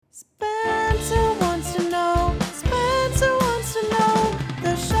Spencer wants to know. Spencer wants to know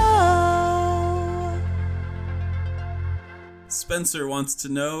the show. Spencer Wants to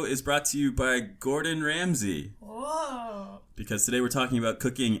Know is brought to you by Gordon Ramsay. Whoa. Because today we're talking about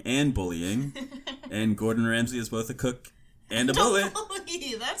cooking and bullying. And Gordon Ramsay is both a cook and a bully.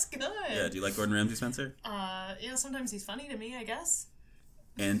 Bully, that's good. Yeah, do you like Gordon Ramsay, Spencer? Yeah, sometimes he's funny to me, I guess.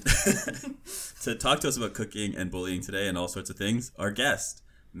 And to talk to us about cooking and bullying today and all sorts of things, our guest,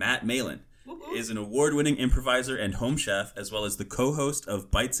 Matt Mailandt, is an award-winning improviser and home chef, as well as the co-host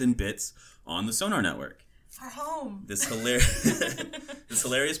of Bites and Bits on the Sonar Network. Our home. This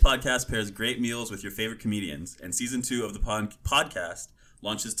hilarious podcast pairs great meals with your favorite comedians, and season 2 of the podcast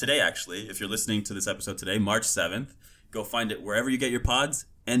launches today, actually. If you're listening to this episode today, March 7th, go find it wherever you get your pods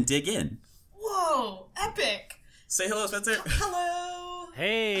and dig in. Whoa, epic. Say hello, Spencer. Hello.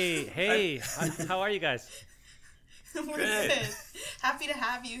 Hey. How are you guys? We're good. Happy to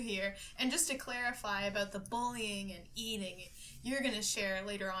have you here. And just to clarify about the bullying and eating, you're going to share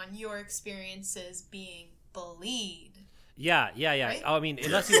later on your experiences being bullied. Yeah. Right? Oh, I mean,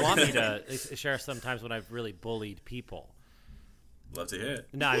 unless you want me to share sometimes when I've really bullied people. Love to hear it.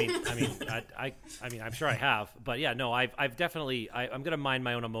 No, I mean, I'm sure I have, but yeah, no, I've definitely, I'm gonna mind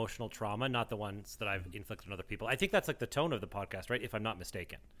my own emotional trauma, not the ones that I've inflicted on other people. I think that's like the tone of the podcast, right? If I'm not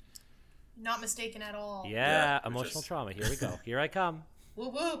mistaken. Not mistaken at all. Yeah, emotional trauma. Here we go. Here I come.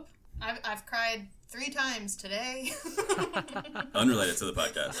 Whoop whoop. I've cried 3 times today. Unrelated to the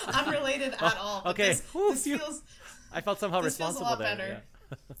podcast. Unrelated at all. But Okay. This feels. I felt somehow This feels a responsible lot there. better.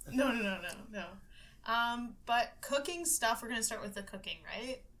 Yeah. No. But cooking stuff. We're gonna start with the cooking,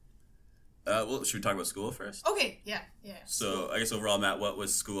 right? Well, should we talk about school first? Okay. Yeah. So, I guess overall, Matt, what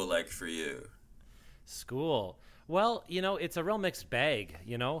was school like for you? School. Well, it's a real mixed bag.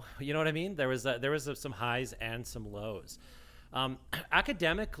 You know what I mean. There was some highs and some lows.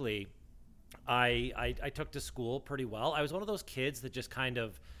 Academically, I took to school pretty well. I was one of those kids that just kind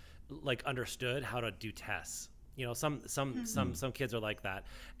of like understood how to do tests. Some kids are like that,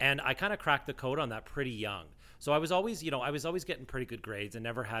 and I kind of cracked the code on that pretty young. So I was always getting pretty good grades and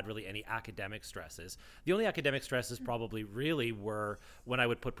never had really any academic stresses. The only academic stresses probably really were when I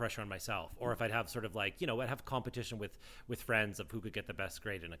would put pressure on myself, or if I'd have sort of like, I'd have competition with friends of who could get the best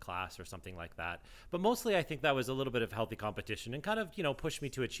grade in a class or something like that. But mostly I think that was a little bit of healthy competition and kind of, pushed me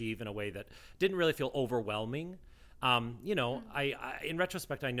to achieve in a way that didn't really feel overwhelming. I in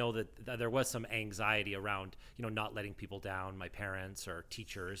retrospect, I know that there was some anxiety around, not letting people down, my parents or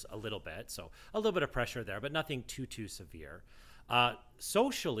teachers a little bit. So a little bit of pressure there, but nothing too severe.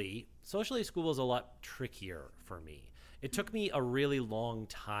 Socially, school was a lot trickier for me. It took me a really long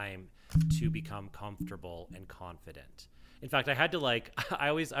time to become comfortable and confident. In fact, I had to I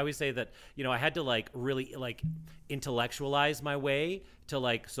always say that, I had to really intellectualize my way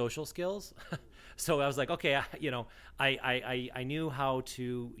to social skills. So I was like, okay, I knew how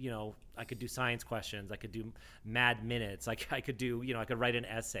to, I could do science questions. I could do mad minutes. I could do, I could write an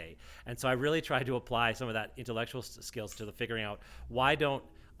essay. And so I really tried to apply some of that intellectual skills to the figuring out, why don't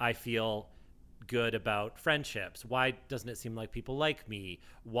I feel good about friendships? Why doesn't it seem like people like me?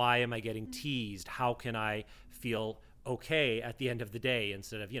 Why am I getting teased? How can I feel okay at the end of the day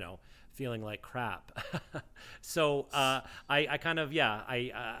instead of, feeling like crap? So I kind of,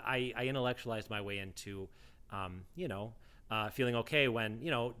 I intellectualized my way into, feeling okay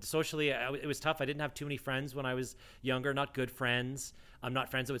when, socially it was tough. I didn't have too many friends when I was younger, not good friends. Not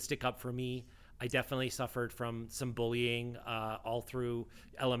friends that would stick up for me. I definitely suffered from some bullying all through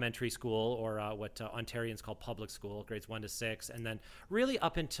elementary school, or what Ontarians call public school, grades 1 to 6, and then really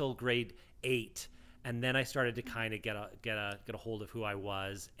up until grade 8. And then I started to kind of get a hold of who I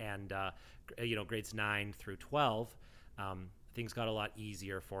was, and grades 9 through 12, things got a lot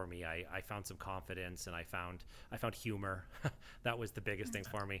easier for me. I found some confidence, and I found humor. That was the biggest thing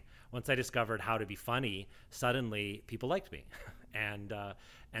for me. Once I discovered how to be funny, suddenly people liked me, and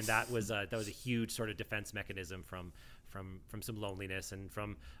that was a huge sort of defense mechanism from some loneliness, and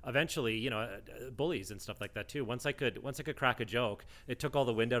from eventually, bullies and stuff like that too. Once I could crack a joke, it took all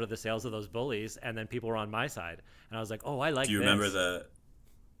the wind out of the sails of those bullies, and then people were on my side, and I was like, oh, I like this.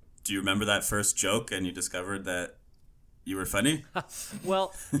 Do you remember that first joke and you discovered that you were funny?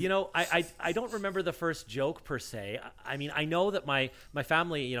 Well, I don't remember the first joke per se. I mean, I know that my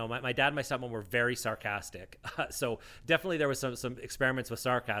family, my dad and my stepmom were very sarcastic. So definitely there was some experiments with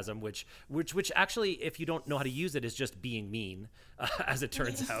sarcasm, which actually, if you don't know how to use it, is just being mean, as it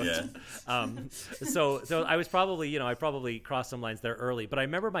turns out. Yeah. So I was probably, I probably crossed some lines there early. But I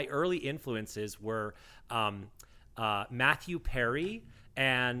remember my early influences were Matthew Perry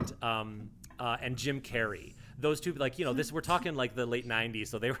and Jim Carrey. those two, like, this, we're talking like the late 90s,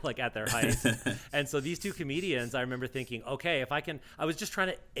 so they were like at their height. And so these two comedians, I remember thinking, okay, I was just trying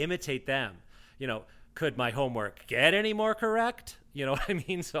to imitate them. Could my homework get any more correct? You know what I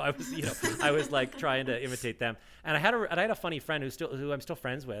mean? So I was, I was like trying to imitate them. And I had a funny friend who I'm still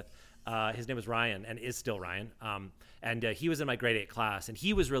friends with. His name was Ryan, and is still Ryan. And he was in my grade 8 class, and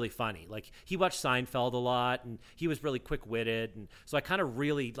he was really funny. Like, he watched Seinfeld a lot, and he was really quick-witted. And so I kind of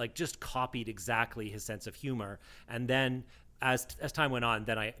really like just copied exactly his sense of humor. And then as time went on,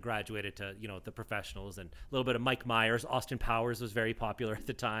 then I graduated to, the professionals, and a little bit of Mike Myers. Austin Powers was very popular at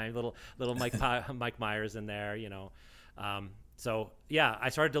the time. Little Mike Myers in there, So yeah, I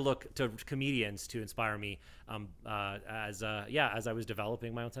started to look to comedians to inspire me as I was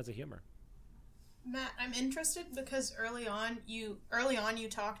developing my own sense of humor. Matt, I'm interested because early on you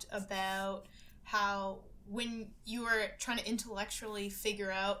talked about how when you were trying to intellectually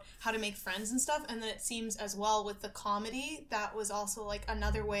figure out how to make friends and stuff, and then it seems as well with the comedy, that was also like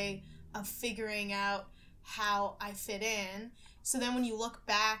another way of figuring out how I fit in. So then when you look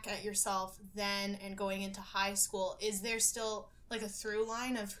back at yourself then and going into high school, is there still like a through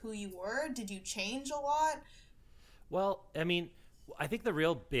line of who you were? Did you change a lot? Well, I mean, I think the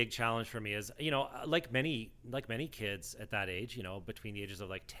real big challenge for me is, like many kids at that age, between the ages of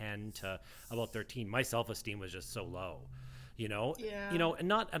like 10 to about 13, my self-esteem was just so low, Yeah.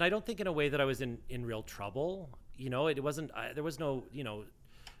 And I don't think in a way that I was in real trouble, it wasn't, there was no,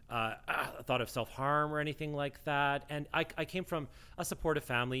 thought of self-harm or anything like that. And I came from a supportive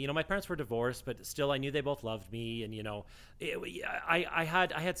family. My parents were divorced, but still I knew they both loved me. And, I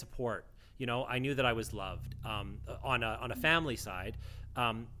had support. I knew that I was loved on a family side.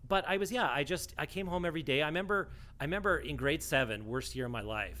 But I came home every day. I remember in grade 7, worst year of my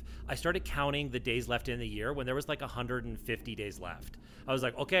life, I started counting the days left in the year when there was like 150 days left. I was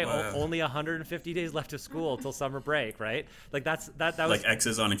like, okay, wow. Only 150 days left of school till summer break, right? Like that was like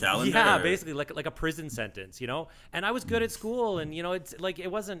X's on a calendar. Yeah, basically like a prison sentence, And I was good at school, and it's like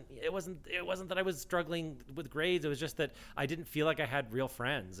it wasn't that I was struggling with grades. It was just that I didn't feel like I had real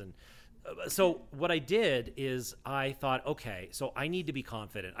friends. And so what I did is I thought, okay, so I need to be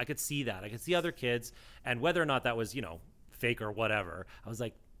confident. I could see that. I could see other kids, and whether or not that was, fake or whatever, I was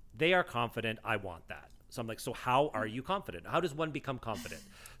like, they are confident. I want that. So I'm like, so how are you confident? How does one become confident?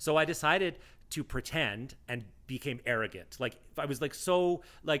 So I decided to pretend and became arrogant. Like I was like, so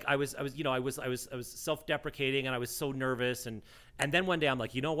like I was self-deprecating, and I was so nervous. And then one day I'm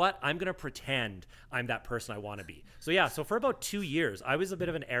like, you know what? I'm going to pretend I'm that person I want to be. So yeah. So for about 2 years, I was a bit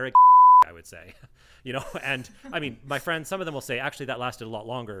of an arrogant, I would say, and I mean, my friends, some of them will say, actually, that lasted a lot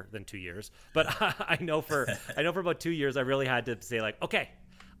longer than 2 years. But I know for about 2 years, I really had to say like, okay,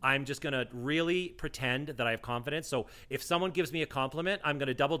 I'm just going to really pretend that I have confidence. So if someone gives me a compliment, I'm going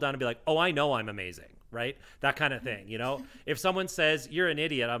to double down and be like, oh, I know I'm amazing, right? That kind of thing, If someone says you're an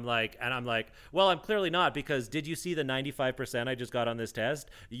idiot, I'm like, well, I'm clearly not, because did you see the 95% I just got on this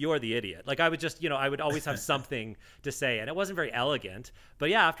test? You're the idiot. Like I would just, I would always have something to say, and it wasn't very elegant. But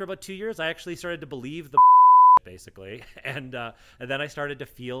yeah, after about 2 years, I actually started to believe the basically. And then I started to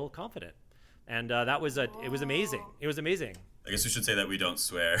feel confident. And it was amazing. It was amazing. I guess we should say that we don't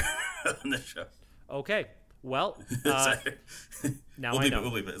swear on the show. Okay. Well, sorry. Now we'll I know.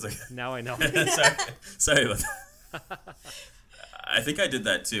 We'll leave it. It's okay. Now I know. Sorry about that. I think I did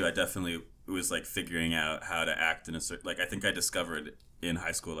that too. I definitely was like figuring out how to act in a certain, like I think I discovered in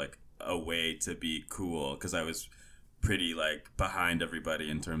high school like a way to be cool, because I was pretty like behind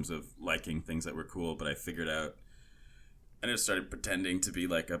everybody in terms of liking things that were cool, but I figured out. I just started pretending to be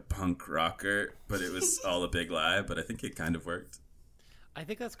like a punk rocker, but it was all a big lie. But I think it kind of worked. I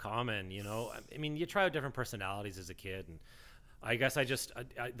think that's common, I mean, you try out different personalities as a kid, and I guess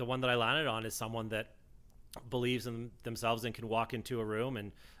the one that I landed on is someone that believes in themselves and can walk into a room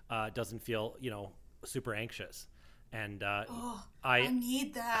and doesn't feel, super anxious. And I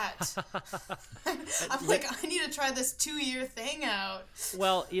need that. I'm like, I need to try this 2-year thing out.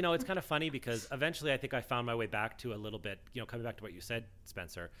 Well, it's kind of funny because eventually I think I found my way back to a little bit, coming back to what you said,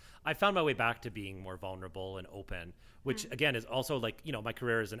 Spencer, I found my way back to being more vulnerable and open, which again is also like, my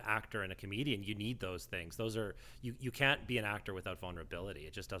career as an actor and a comedian, you need those things. Those are, you can't be an actor without vulnerability.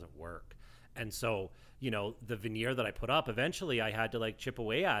 It just doesn't work. And so, the veneer that I put up, eventually I had to like chip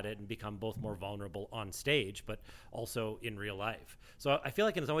away at it and become both more vulnerable on stage, but also in real life. So I feel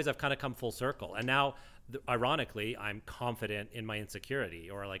like in some ways I've kind of come full circle. And now, ironically, I'm confident in my insecurity,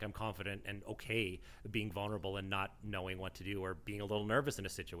 or like I'm confident and okay being vulnerable and not knowing what to do or being a little nervous in a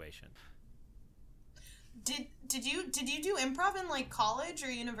situation. Did you do improv in like college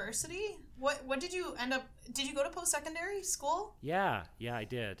or university? What did you end up? Did you go to post-secondary school? Yeah, I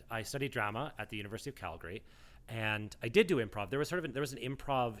did. I studied drama at the University of Calgary, And I did do improv. There was an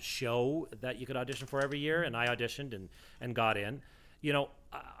improv show that you could audition for every year, and I auditioned and got in. You know,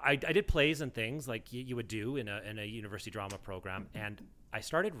 I did plays and things like you would do in a university drama program, and I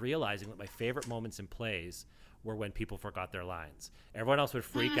started realizing that my favorite moments in plays were when people forgot their lines. Everyone else would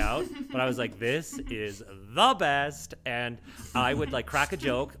freak out, but I was like, this is the best. And I would like crack a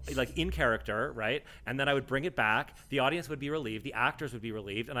joke, like in character, right? And then I would bring it back. The audience would be relieved. The actors would be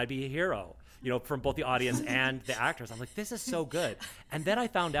relieved. And I'd be a hero, you know, from both the audience and the actors. I'm like, this is so good. And then I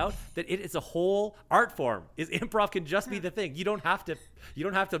found out that it is a whole art form. Improv can just be the thing. You don't have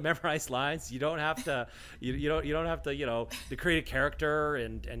to memorize lines. You don't have to, you don't have to, you know, to create a character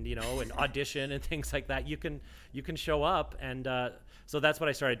and you know, and audition and things like that. You can show up. And so that's what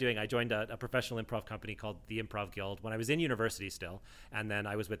I started doing. I joined a professional improv company called the Improv Guild when I was in university still. And then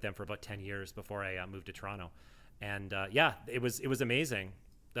I was with them for about 10 years before I moved to Toronto. And yeah, it was amazing.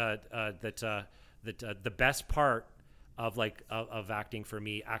 The best part of acting for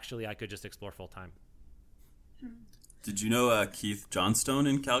me, actually, I could just explore full time. Did you know Keith Johnstone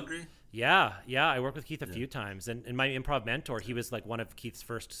in Calgary? Yeah. I worked with Keith a few times, and my improv mentor, he was like one of Keith's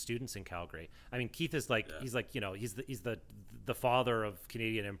first students in Calgary. I mean, Keith is like he's like, you know, he's the father of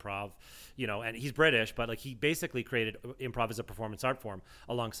Canadian improv, you know, and he's British, but like he basically created improv as a performance art form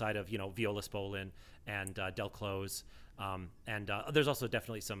alongside of, you know, Viola Spolin and Del Close. And there's also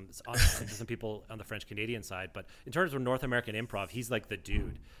definitely some people on the French Canadian side, but in terms of North American improv, he's like the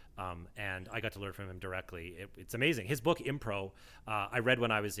dude. And I got to learn from him directly. It's amazing. His book Impro, I read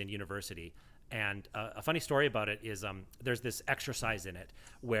when I was in university. And a funny story about it is there's this exercise in it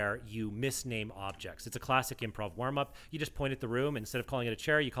where you misname objects. It's a classic improv warm-up. You just point at the room, and instead of calling it a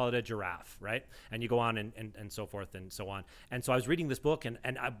chair, you call it a giraffe, right? And you go on and so forth and so on. And so I was reading this book, and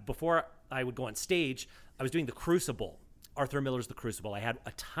before I would go on stage, I was doing The Crucible. Arthur Miller's The Crucible. I had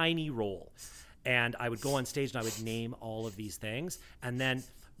a tiny role, and I would go on stage and I would name all of these things. And then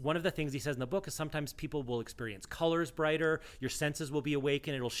one of the things he says in the book is sometimes people will experience colors brighter, your senses will be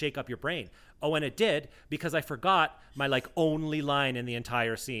awakened, it'll shake up your brain. Oh, and it did, because I forgot my like only line in the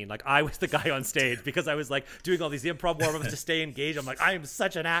entire scene. Like I was the guy on stage because I was like doing all these improv warm-ups to stay engaged. I'm like, I am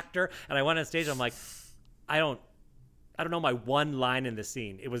such an actor. And I went on stage, I'm like, I don't know my one line in the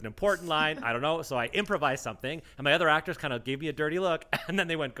scene. It was an important line. I don't know. So I improvised something, and my other actors kind of gave me a dirty look, and then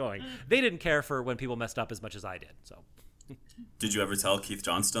they went going. They didn't care for when people messed up as much as I did. So, did you ever tell Keith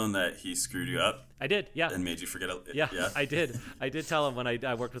Johnstone that he screwed you up? I did, yeah. And made you forget it? Yeah, I did. I did tell him when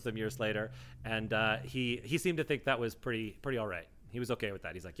I worked with him years later, and he seemed to think that was pretty all right. He was okay with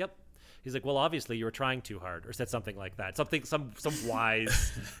that. He's like, yep. He's like, well, obviously you were trying too hard, or said something like that. Some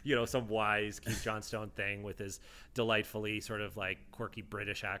wise, some wise Keith Johnstone thing with his delightfully sort of like quirky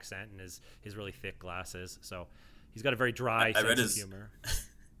British accent and his really thick glasses. So he's got a very dry sense of humor.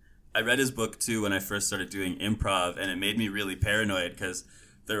 I read his book too when I first started doing improv, and it made me really paranoid because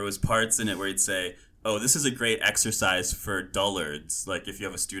there was parts in it where he'd say, oh, this is a great exercise for dullards. Like if you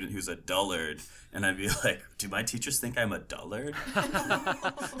have a student who's a dullard, and I'd be like, do my teachers think I'm a dullard?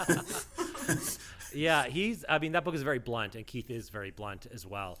 Yeah, that book is very blunt, and Keith is very blunt as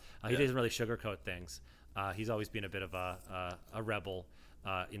well. He doesn't really sugarcoat things. He's always been a bit of a rebel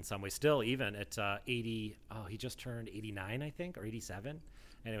in some ways. Still, even at 80, he just turned 89, I think, or 87.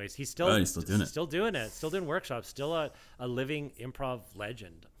 Anyways, he's still doing it. Still doing it. Still doing workshops. Still a living improv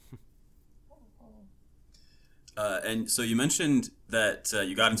legend. And so you mentioned that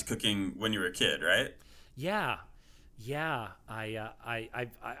you got into cooking when you were a kid, right? Yeah.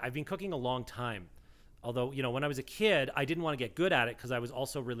 I've been cooking a long time. Although, when I was a kid, I didn't want to get good at it because I was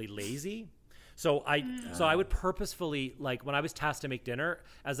also really lazy. So I would purposefully, like when I was tasked to make dinner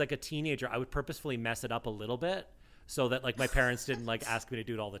as like a teenager, I would purposefully mess it up a little bit so that like my parents didn't like ask me to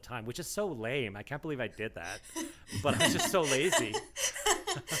do it all the time, which is so lame. I can't believe I did that, but I was just so lazy.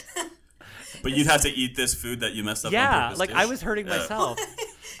 But you'd have to eat this food that you messed up on purpose. Like I was hurting myself.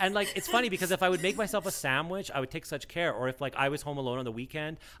 And like it's funny because if I would make myself a sandwich, I would take such care. Or if like I was home alone on the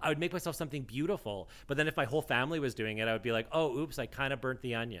weekend, I would make myself something beautiful. But then if my whole family was doing it, I would be like, oh, oops, I kind of burnt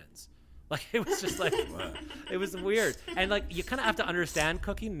the onions. Like it was just like, It was weird. And like you kind of have to understand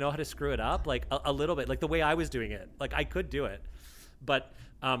cooking, know how to screw it up, like a little bit, like the way I was doing it. Like I could do it. But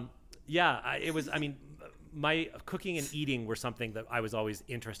my cooking and eating were something that I was always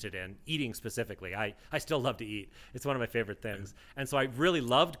interested in, eating specifically. I still love to eat. It's one of my favorite things. And so I really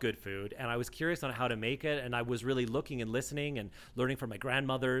loved good food, and I was curious on how to make it, and I was really looking and listening and learning from my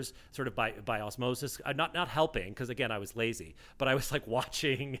grandmothers sort of by osmosis, not helping because, again, I was lazy, but I was like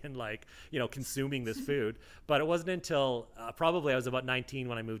watching and like, consuming this food. But it wasn't until probably I was about 19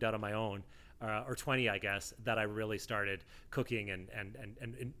 when I moved out on my own or 20, I guess, that I really started cooking and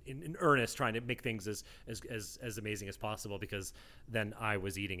in earnest trying to make things as amazing as possible, because then I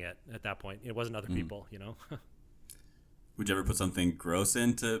was eating it at that point. It wasn't other people, you know. Would you ever put something gross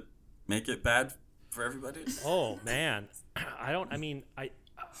in to make it bad for everybody? Oh man, I don't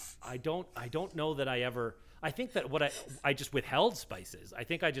know that I ever. I think that I just withheld spices. I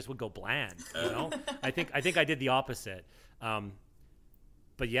think I just would go bland, you know. I think I did the opposite.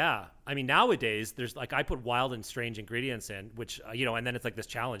 But yeah, I mean, nowadays there's like, I put wild and strange ingredients in, which, you know, and then it's like this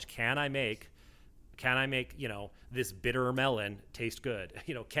challenge. Can I make, you know, this bitter melon taste good?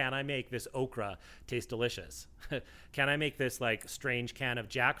 You know, can I make this okra taste delicious? Can I make this like strange can of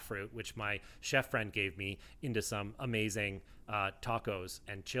jackfruit, which my chef friend gave me, into some amazing tacos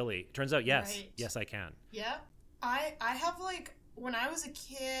and chili? Turns out, yes. Right. Yes, I can. Yeah. I have like, when I was a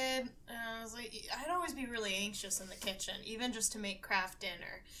kid, I was like, I'd always be really anxious in the kitchen, even just to make craft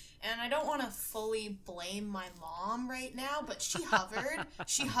dinner. And I don't want to fully blame my mom right now, but she hovered.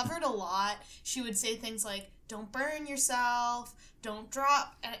 She hovered a lot. She would say things like, "Don't burn yourself, don't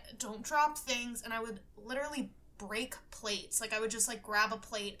drop things," and I would literally break plates. Like, I would just like grab a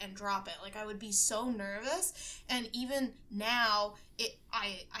plate and drop it. Like, I would be so nervous. And even now,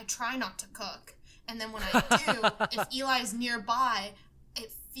 I try not to cook. And then when I do, if Eli's nearby,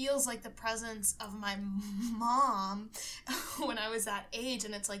 it feels like the presence of my mom when I was that age.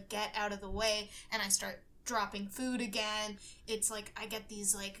 And it's like, get out of the way. And I start dropping food again. It's like I get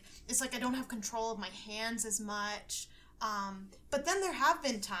these like, it's like I don't have control of my hands as much. But then there have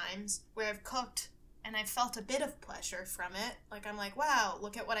been times where I've cooked and I felt a bit of pleasure from it. Like, I'm like, wow,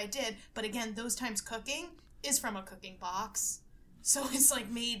 look at what I did. But again, those times cooking is from a cooking box. So it's like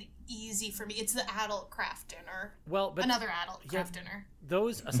made easy for me. It's the adult craft dinner. Well, but another adult craft dinner.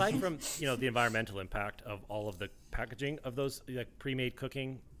 Those, aside from, you know, the environmental impact of all of the packaging of those like pre-made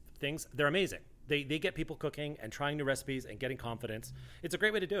cooking things, they're amazing. They get people cooking and trying new recipes and getting confidence. It's a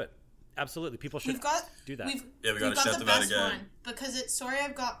great way to do it. Absolutely, people should do that. We got to shut them out again. One because it's Sorry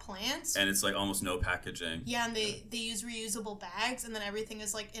I've Got Plants, and it's like almost no packaging. Yeah, and they use reusable bags, and then everything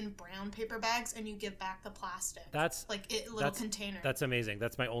is like in brown paper bags, and you give back the plastic. That's like a little container. That's amazing.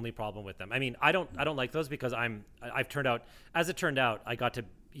 That's my only problem with them. I mean, I don't like those because I've turned out, as it turned out, I got to,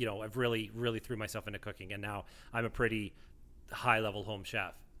 you know, I've really threw myself into cooking, and now I'm a pretty high level home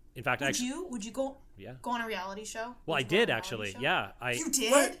chef. In fact, would you go on a reality show? Well, I did actually. Yeah, you did.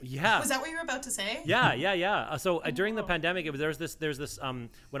 What? Yeah. Was that what you were about to say? Yeah. So during the pandemic, there's this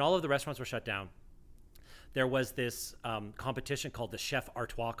when all of the restaurants were shut down, there was this competition called the Chef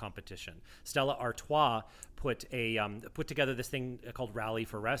Artois competition. Stella Artois put together this thing called Rally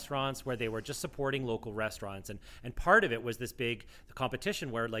for Restaurants, where they were just supporting local restaurants, and part of it was this big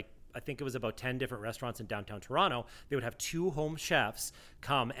competition where, like, I think it was about 10 different restaurants in downtown Toronto. They would have 2 home chefs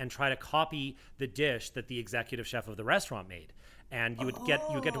come and try to copy the dish that the executive chef of the restaurant made. And you would get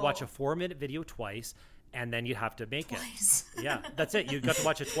to watch a 4-minute video twice, and then you'd have to make it. Yeah, that's it. You got to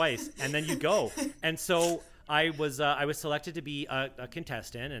watch it twice, and then you go. And so I was selected to be a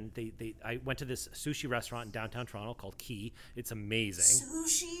contestant, and I went to this sushi restaurant in downtown Toronto called Key. It's amazing.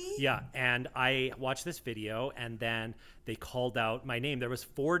 Sushi? Yeah, and I watched this video, and then they called out my name. There was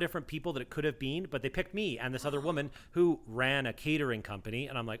 4 different people that it could have been, but they picked me and this other woman who ran a catering company,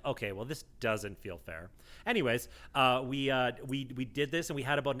 and I'm like, okay, well, this doesn't feel fair. Anyways, we did this, and we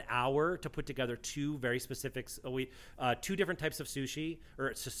had about an hour to put together 2 very specific, 2 different types of sushi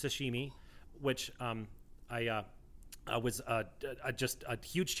or sashimi, which was just a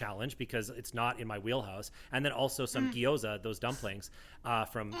huge challenge because it's not in my wheelhouse, and then also some gyoza, those dumplings,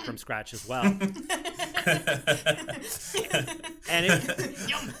 from scratch as well. And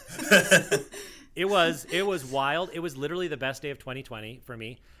it was wild. It was literally the best day of 2020 for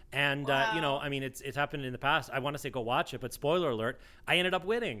me. And wow. You know, I mean, it's happened in the past. I want to say go watch it, but spoiler alert, I ended up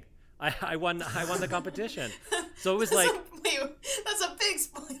winning. I won the competition. So it was that's a big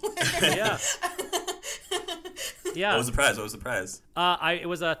spoiler. Yeah. Yeah. What was the prize? It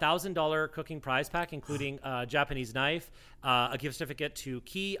was $1,000 cooking prize pack, including a Japanese knife, a gift certificate to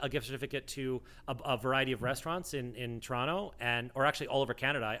Key, a gift certificate to a variety of restaurants in Toronto, or actually all over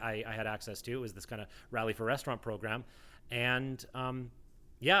Canada. I had access to. It was this kind of Rally for Restaurant program, and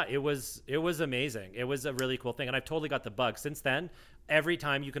yeah, it was amazing. It was a really cool thing, and I've totally got the bug since then. Every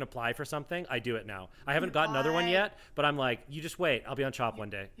time you can apply for something, I do it now. I haven't got another one yet, but I'm like, you just wait. I'll be on CHOP one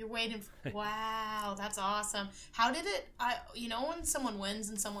day. You're waiting. Wow, that's awesome. How did it, when someone wins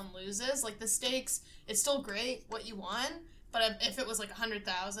and someone loses, like the stakes, it's still great what you won, but if it was like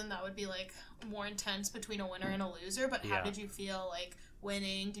 100,000, that would be like more intense between a winner and a loser. But how did you feel like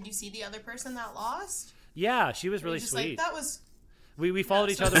winning? Did you see the other person that lost? Yeah, she was really sweet. Like, that was... We followed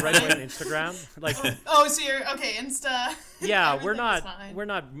each other right away on Instagram. Like, so you're okay, Insta. Yeah, we're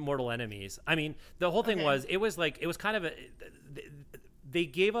not mortal enemies. I mean, the whole thing was it was kind of they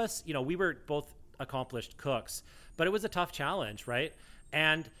gave us, we were both accomplished cooks, but it was a tough challenge, right?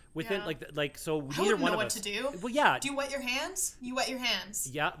 And within so neither one of us know what to do. Well, yeah. Do you wet your hands? You wet your hands.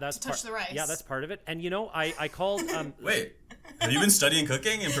 Yeah, that's to touch the rice. Yeah, that's part of it. And I called. Wait, have you been studying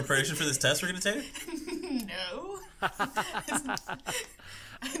cooking in preparation for this test we're gonna take? No.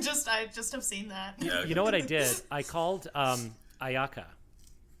 I just have seen that. Yeah, okay. You know what I did? I called Ayaka.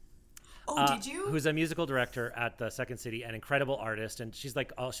 Oh, did you? Who's a musical director at the Second City, an incredible artist, and she's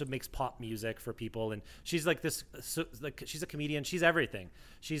like, she makes pop music for people, and she's like this, she's a comedian, she's everything.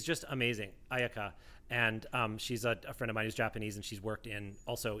 She's just amazing, Ayaka, and she's a friend of mine who's Japanese, and she's worked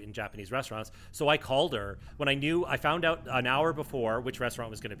also in Japanese restaurants. So I called her when I found out an hour before which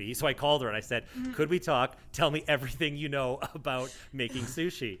restaurant was going to be. So I called her and I said, "Could we talk? Tell me everything you know about making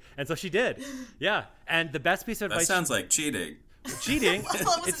sushi." And so she did, yeah. And the best piece of advice. That sounds like cheating. Cheating.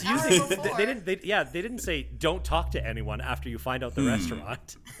 Well, it's using. They didn't say don't talk to anyone after you find out the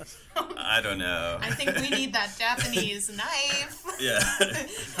restaurant. I don't know. I think we need that Japanese knife. Yeah.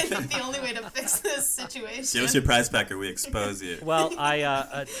 I think the only way to fix this situation. Give us your prize pack or we expose you. Well,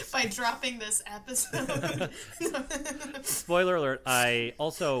 by dropping this episode. Spoiler alert! I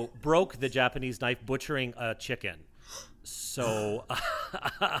also broke the Japanese knife butchering a chicken. So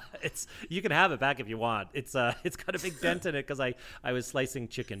you can have it back if you want. It's got a big dent in it because I was slicing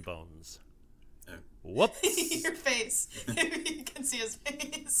chicken bones. Whoops! Your face. You can see his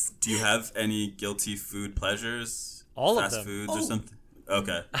face. Do you have any guilty food pleasures? All of them. Fast foods or something?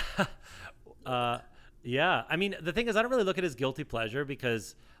 Okay. Yeah. I mean, the thing is, I don't really look at it as guilty pleasure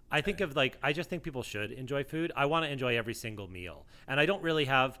because I think of I just think people should enjoy food. I want to enjoy every single meal. And I don't really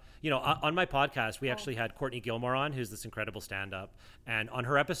have, on my podcast, we actually had Courtney Gilmore on, who's this incredible stand-up. And on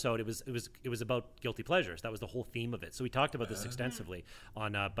her episode, it was about guilty pleasures. That was the whole theme of it. So we talked about this extensively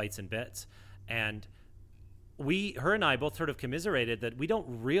on Bites and Bits. And her and I both sort of commiserated that we don't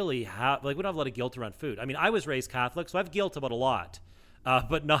really have, we don't have a lot of guilt around food. I mean, I was raised Catholic, so I have guilt about a lot.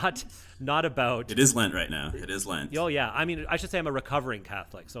 But not about. It is Lent right now. It is Lent. Oh yeah, I mean, I should say I'm a recovering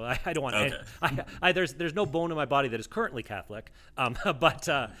Catholic, so I don't want. Okay. There's no bone in my body that is currently Catholic. But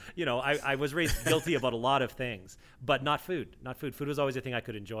I was raised guilty about a lot of things, but not food. Not food. Food was always a thing I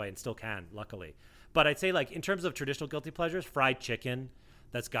could enjoy and still can, luckily. But I'd say in terms of traditional guilty pleasures, fried chicken,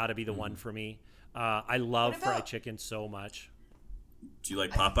 that's got to be the one for me. I love fried chicken so much. Do you like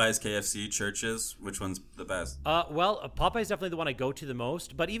Popeyes, KFC, Church's? Which one's the best? Well, Popeye's definitely the one I go to the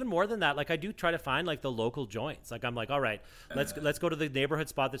most. But even more than that, I do try to find the local joints. I'm all right, let's go to the neighborhood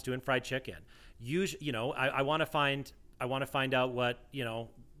spot that's doing fried chicken. I want to find out what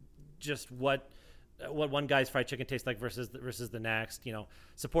what one guy's fried chicken tastes like versus the next.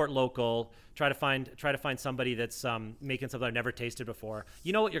 Support local. Try to find somebody that's making something I've never tasted before.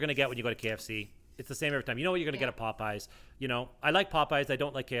 You know what you're gonna get when you go to KFC. It's the same every time. You know what you're going to get at Popeyes. I like Popeyes. I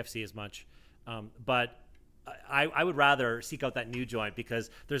don't like KFC as much. But I would rather seek out that new joint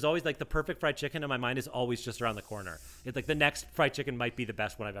because there's always the perfect fried chicken in my mind is always just around the corner. It's the next fried chicken might be the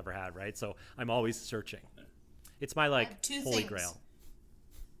best one I've ever had, right? So I'm always searching. It's my holy grail.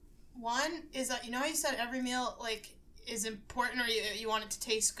 One is that, how you said every meal is important or you want it to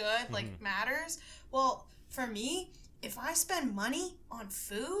taste good, matters. Well, for me, if I spend money on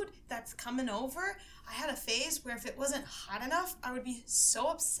food that's coming over, I had a phase where if it wasn't hot enough, I would be so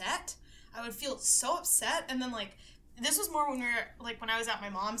upset. I would feel so upset. And then this was more when we were when I was at my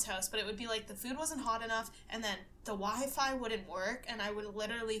mom's house, but it would be the food wasn't hot enough and then the Wi-Fi wouldn't work and I would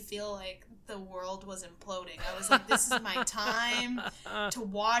literally feel like the world was imploding. I was this is my time to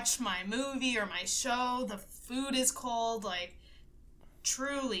watch my movie or my show. The food is cold,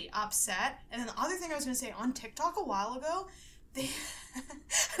 truly upset. And then the other thing I was going to say, on TikTok a while ago,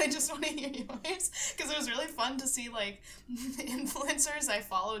 I just want to hear yours because it was really fun to see the influencers I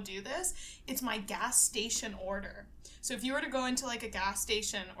follow do this. It's my gas station order. So if you were to go into a gas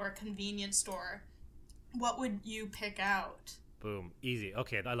station or a convenience store, what would you pick out? Boom, easy.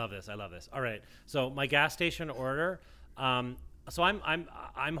 Okay, I love this. All right, so my gas station order. So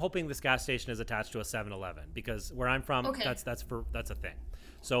I'm hoping this gas station is attached to a 7-Eleven because where I'm from, that's a thing.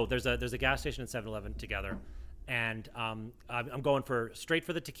 So there's a gas station and 7-Eleven together, and I'm going straight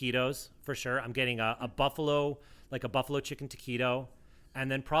for the taquitos for sure. I'm getting a buffalo chicken taquito,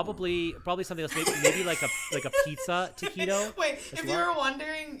 and then probably something else, maybe like a pizza taquito. Wait, if you were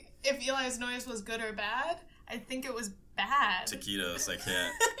wondering if Eli's noise was good or bad, I think it was bad. Taquitos, I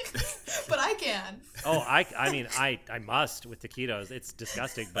can't. But I can. Oh, I mean, I must with taquitos. It's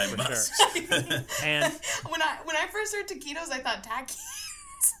disgusting, but for sure. And when I first heard taquitos, I thought Takis.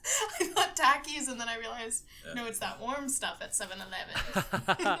 I thought Takis, and then I realized, no, it's that warm stuff at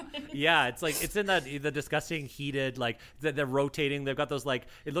 7-Eleven. Yeah, it's like it's in the disgusting heated, like they're rotating. They've got those like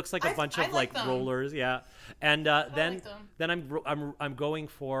it looks like a bunch of like them. rollers. Yeah, and then them. I'm going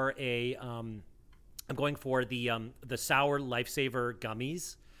for a I'm going for the sour Lifesaver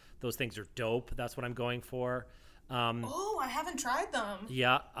gummies. Those things are dope. That's what I'm going for. I haven't tried them.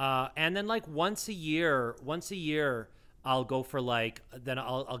 Yeah, and then like once a year, I'll go for like then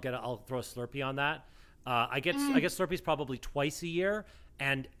I'll throw a Slurpee on that. I get Slurpees probably twice a year,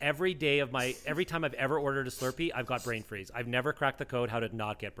 and every time I've ever ordered a Slurpee, I've got brain freeze. I've never cracked the code how to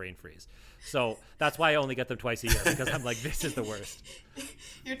not get brain freeze. So that's why I only get them twice a year, because I'm like, this is the worst.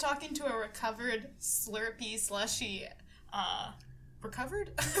 You're talking to a recovered Slurpee slushy.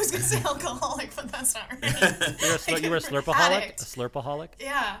 Recovered? I was gonna say alcoholic, but that's not right. You were a Slurpaholic? A Slurpaholic?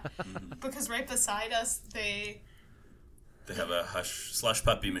 Yeah, because right beside us they have a slush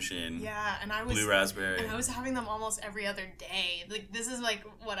puppy machine. Yeah, and I was blue raspberry. And I was having them almost every other day. Like this is like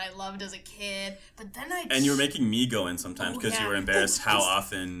what I loved as a kid. But then and you were making me go in sometimes because you were embarrassed how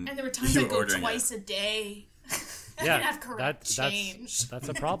often. And there were times you I'd were go twice a day. Yeah, I'd have correct change. That's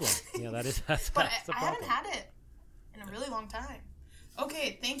a problem. Yeah, that's a but problem. I haven't had it in a really long time.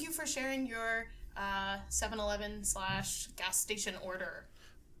 Okay, thank you for sharing your 7-Eleven / gas station order.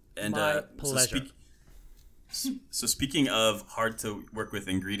 And my pleasure. So speaking of hard to work with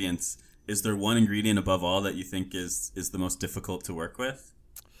ingredients, is there one ingredient above all that you think is the most difficult to work with?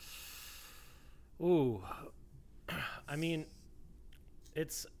 Ooh, I mean,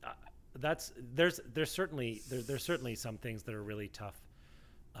 it's there's certainly some things that are really tough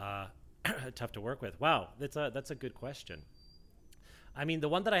tough to work with. Wow, that's a good question. I mean, the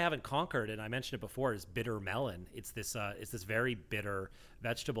one that I haven't conquered, and I mentioned it before, is bitter melon. It's this very bitter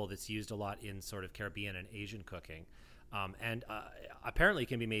vegetable that's used a lot in sort of Caribbean and Asian cooking, and apparently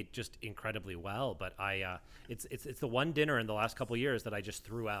can be made just incredibly well. But it's the one dinner in the last couple of years that I just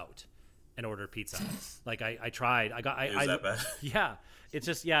threw out and ordered pizza. Like I tried, Is that bad? Yeah,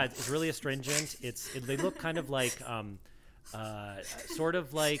 it's really astringent. They look kind of like sort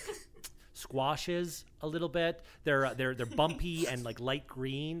of like squashes a little bit. They're bumpy and like light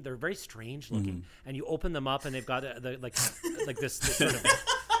green. They're very strange looking. And you open them up and they've got this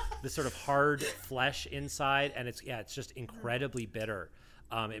sort of hard flesh inside, and it's just incredibly bitter.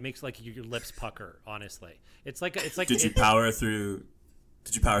 It makes like your lips pucker. Honestly, it's like. Did you power through?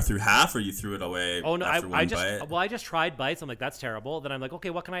 Did you power through half, or you threw it away? Oh no, after one bite? I just tried bites. I'm like, that's terrible. Then I'm like,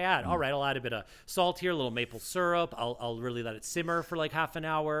 okay, what can I add? All right, I'll add a bit of salt here, a little maple syrup. I'll really let it simmer for like half an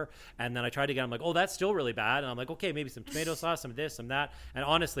hour, and then I tried again. I'm like, oh, that's still really bad. And I'm like, okay, maybe some tomato sauce, some this, some that. And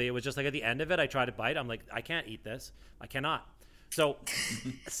honestly, it was just like at the end of it, I tried to bite. I'm like, I can't eat this. I cannot. So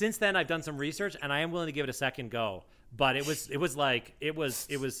since then, I've done some research, and I am willing to give it a second go. But I was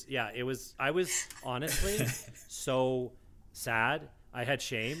honestly so sad. I had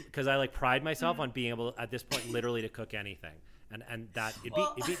shame because I like pride myself on being able at this point literally to cook anything, and that it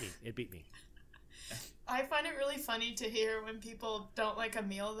beat me. I find it really funny to hear when people don't like a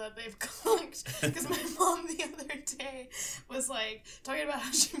meal that they've cooked, because my mom the other day was like talking about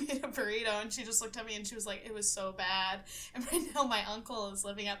how she made a burrito, and she just looked at me and she was like, it was so bad. And right now my uncle is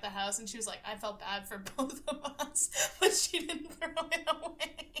living at the house, and she was like, I felt bad for both of us, but she didn't throw it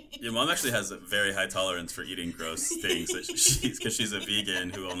away. Your mom actually has a very high tolerance for eating gross things, because she's a vegan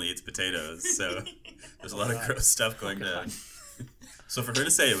who only eats potatoes, so there's a lot of gross stuff going down. So for her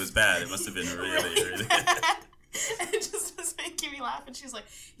to say it was bad, it must have been really, really bad. And it just was making me laugh. And she's like,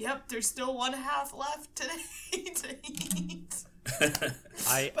 yep, there's still 1/2 left today to eat. But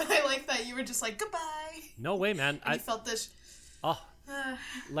I like that you were just like, goodbye. No way, man. And you felt this.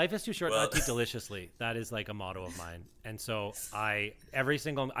 Life is too short not to eat deliciously. That is like a motto of mine. And so I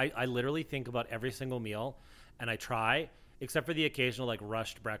literally think about every single meal, and I try, except for the occasional like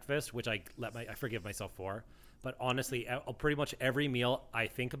rushed breakfast, which I forgive myself for. But honestly, pretty much every meal, I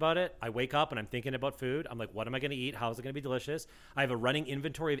think about it. I wake up and I'm thinking about food. I'm like, what am I going to eat? How is it going to be delicious? I have a running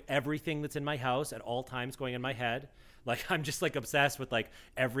inventory of everything that's in my house at all times going in my head. Like, I'm just like obsessed with like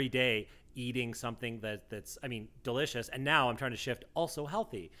every day eating something that's delicious. And now I'm trying to shift also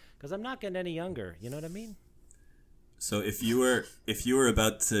healthy, because I'm not getting any younger. You know what I mean? So if you were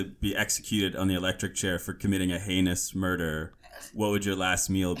about to be executed on the electric chair for committing a heinous murder, what would your last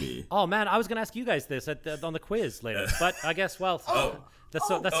meal be? Oh man, I was gonna ask you guys this on the quiz later, but I guess that's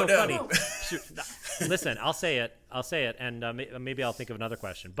so no. funny. Listen, I'll say it, and maybe I'll think of another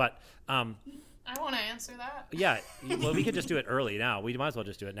question. But I want to answer that. Yeah, well, we could just do it early now. We might as well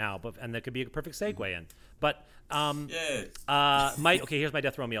just do it now, and that could be a perfect segue in. But here's my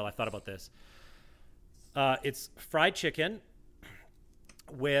death row meal. I thought about this. It's fried chicken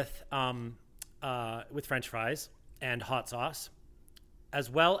with French fries and hot sauce, as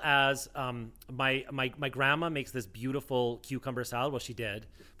well as my grandma makes this beautiful cucumber salad. Well, she did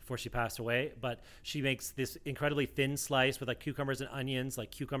before she passed away, but she makes this incredibly thin slice with like cucumbers and onions,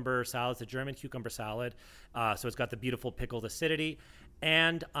 like cucumber salad. It's a German cucumber salad. So it's got the beautiful pickled acidity.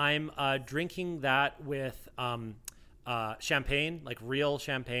 And I'm drinking that with champagne, like real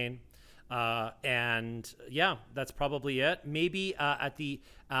champagne. And yeah, that's probably it. Maybe at the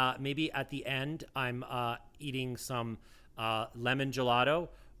end, I'm eating some lemon gelato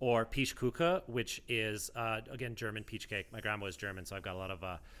or peach kuche, which is again German peach cake. My grandma was German, so I've got a lot of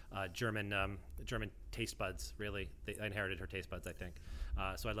German taste buds. Really, I inherited her taste buds, I think.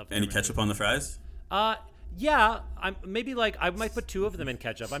 So I love. Any ketchup on the fries? Yeah, I might put 2 of them in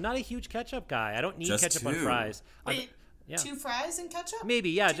ketchup. I'm not a huge ketchup guy. I don't need Just ketchup 2. on fries. Yeah. 2 fries and ketchup? Maybe,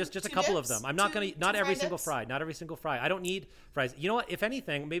 yeah, just a couple dips? of them. I'm not not every single dips? fry. Not every single fry. I don't need fries. You know what? If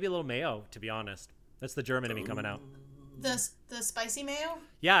anything, maybe a little mayo, to be honest. That's the German in me coming out. The spicy mayo?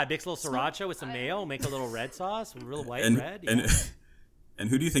 Yeah, I mix a little sriracha with some mayo, make a little red sauce, a little white red. And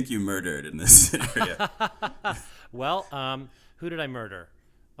who do you think you murdered in this scenario? Well, who did I murder?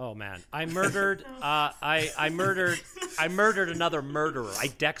 Oh man, I murdered. I murdered another murderer. I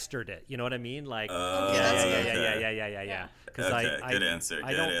Dextered it. You know what I mean? Like, yeah. Because good answer.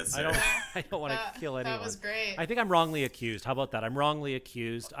 I don't want to kill anyone. That was great. I think I'm wrongly accused. How about that? I'm wrongly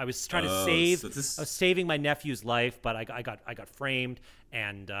accused. I was trying to save. I was saving my nephew's life, but I got framed,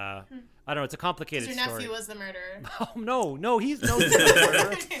 and I don't know. It's a complicated story. Your nephew was the murderer. Oh no, he's not the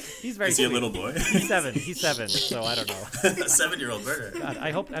murderer. He's very. Is he a little boy? He's 7. He's 7. So I don't know. A 7-year-old murderer. God,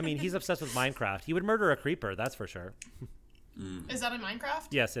 I hope. I mean, he's obsessed with Minecraft. He would murder a creeper. That's for sure. Is that in Minecraft?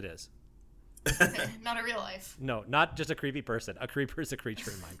 Yes, it is. Okay, not in real life. No, not just a creepy person. A creeper is a creature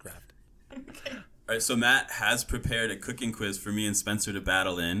in Minecraft. Okay. All right, so Matt has prepared a cooking quiz for me and Spencer to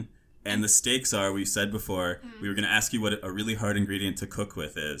battle in. And the stakes are, we said before, we were going to ask you what a really hard ingredient to cook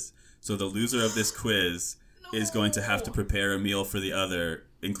with is. So the loser of this quiz is going to have to prepare a meal for the other,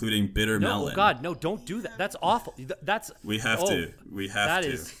 including bitter melon. Oh God, no, don't do that. That's awful. We have to. We have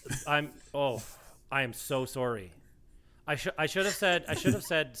to. I am so sorry. I should have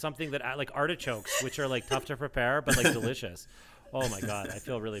said something that like artichokes, which are like tough to prepare but like delicious. Oh my God, I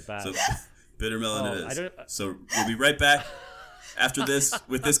feel really bad. So bitter melon it is. So we'll be right back after this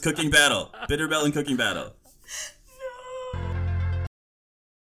with this cooking battle, bitter melon cooking battle.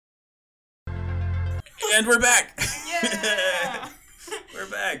 No. And we're back. Yeah. We're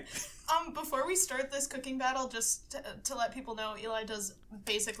back. Before we start this cooking battle, just to let people know, Eli does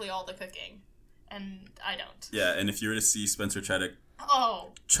basically all the cooking. And I don't. Yeah, and if you were to see Spencer try to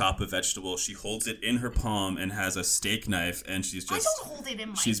chop a vegetable, she holds it in her palm and has a steak knife, and she's just... I don't hold it in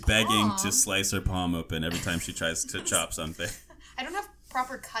my She's palm. begging to slice her palm open every time she tries to chop something. I don't have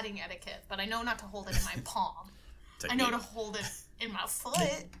proper cutting etiquette, but I know not to hold it in my palm. I know to hold it in my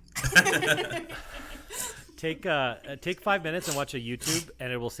foot. Take 5 minutes and watch a YouTube,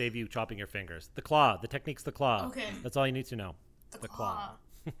 and it will save you chopping your fingers. The claw. The technique's the claw. Okay. That's all you need to know. The claw.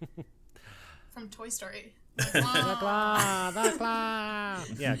 From Toy Story. The claw.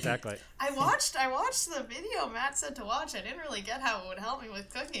 Yeah, exactly. I watched the video Matt said to watch. I didn't really get how it would help me with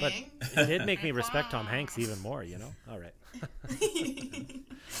cooking. But it did make me respect Tom Hanks even more, you know? All right.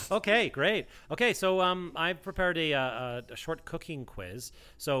 Okay, great. Okay, so I've prepared a short cooking quiz.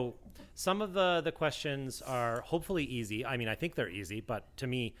 So some of the questions are hopefully easy. I mean, I think they're easy, but to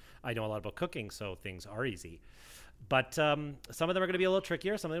me, I know a lot about cooking, so things are easy. But some of them are going to be a little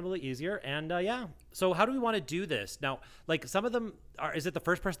trickier, some of them a little easier. And yeah, so how do we want to do this? Now, like some of them are, is it the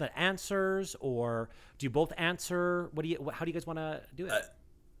first person that answers, or do you both answer? How do you guys want to do it?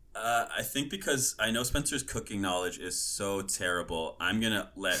 I think because I know Spencer's cooking knowledge is so terrible, I'm going to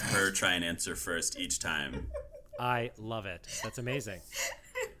let her try and answer first each time. I love it. That's amazing.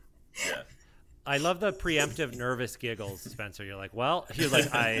 Yeah. I love the preemptive nervous giggles, Spencer. You're like,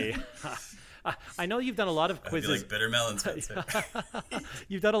 I know you've done a lot of quizzes. I feel like bitter melon, Spencer.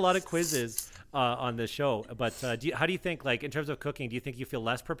 You've done a lot of quizzes on this show, but how do you think, like in terms of cooking, do you think you feel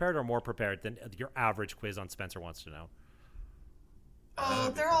less prepared or more prepared than your average quiz on Spencer Wants to Know?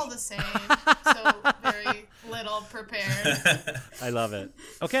 Oh, they're all the same. So very little prepared. I love it.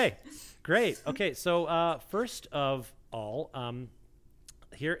 Okay, great. Okay, so first of all,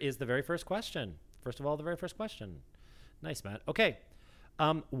 here is the very first question. Nice, Matt. Okay.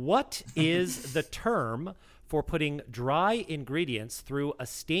 What is the term for putting dry ingredients through a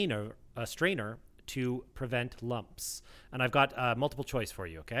strainer to prevent lumps? And I've got multiple choice for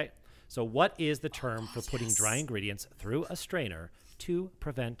you, okay? So what is the term for putting dry ingredients through a strainer to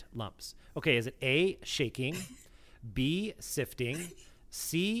prevent lumps? Okay, is it A, shaking, B, sifting,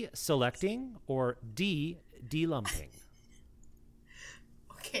 C, selecting, or D, delumping?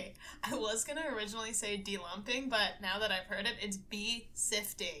 Okay, I was going to originally say delumping, but now that I've heard it, it's B,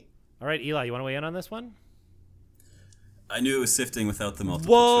 sifting. All right, Eli, you want to weigh in on this one? I knew it was sifting without the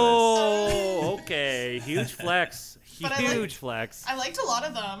multiple choice. Whoa! Okay, huge flex. Huge flex. I liked a lot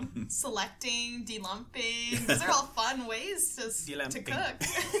of them. Selecting, delumping. Those are all fun ways to cook.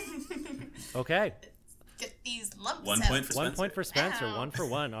 Okay. Get these lumps 1 out. point for Spencer. 1 point for Spencer. Ow. 1 for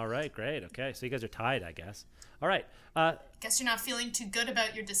 1. All right, great. Okay, so you guys are tied, I guess. All right. Guess you're not feeling too good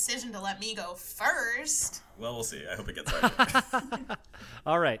about your decision to let me go first. Well, we'll see. I hope it gets harder.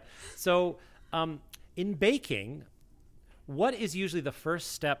 All right. So, in baking, what is usually the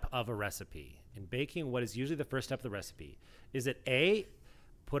first step of a recipe? In baking, what is usually the first step of the recipe? Is it A,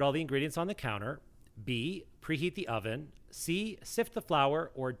 put all the ingredients on the counter, B, preheat the oven, C, sift the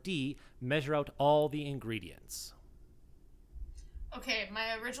flour, or D, measure out all the ingredients? Okay,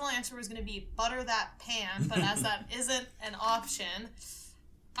 my original answer was going to be butter that pan, but as that isn't an option,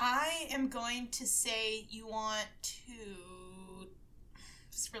 I am going to say you want to...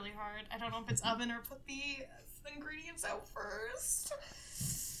 It's really hard. I don't know if it's oven or put the ingredients out first.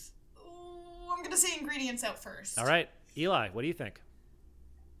 I'm going to say ingredients out first. All right. Eli, what do you think?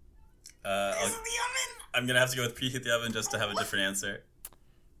 Is it the oven? I'm going to have to go with preheat the oven just to have a different answer.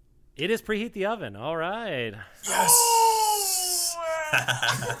 It is preheat the oven. All right. Yes!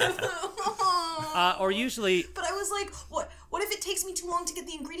 Or usually... But I was like, what if it takes me too long to get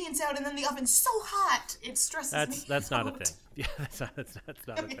the ingredients out and then the oven's so hot it stresses me That's not a out. thing. Yeah, that's not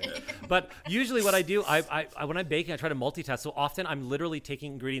a thing. But usually what I do, I when I'm baking, I try to multitask. So often I'm literally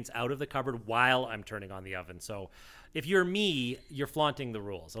taking ingredients out of the cupboard while I'm turning on the oven. So if you're me, you're flaunting the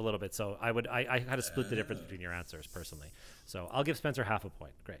rules a little bit. So I had to split the difference between your answers personally. So I'll give Spencer half a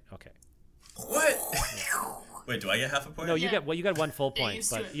point. Great. Okay. What? Wait, do I get half a point? No, you get 1 full point.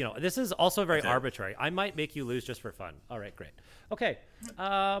 used to But it. you know, this is also very Okay. arbitrary. I might make you lose just for fun. All right, great. Okay.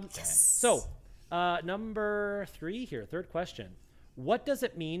 Yes. So, number 3 here, third question. What does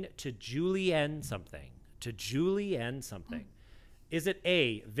it mean to julienne something? To julienne something. Is it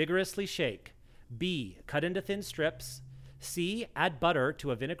A, vigorously shake, B, cut into thin strips, C, add butter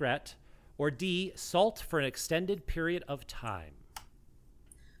to a vinaigrette, or D, salt for an extended period of time?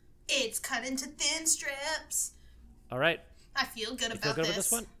 It's cut into thin strips. All right. I feel good You about feel good this. with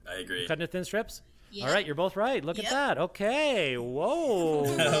this one? I agree. Cut into thin strips? Yep. All right, you're both right. Look at Yep. that. Okay. Whoa.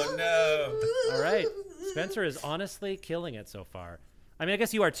 Oh, no. All right. Spencer is honestly killing it so far. I mean, I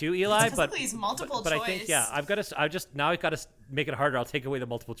guess you are too, Eli, Because but of these multiple but I choice. think I've got to make it harder. I'll take away the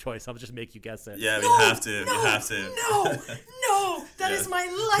multiple choice. I'll just make you guess it. Yeah, No, we have to. No, You have to. no, that Yeah. is my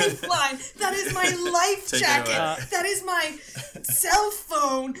lifeline. That is my life Take it jacket. away. That is my cell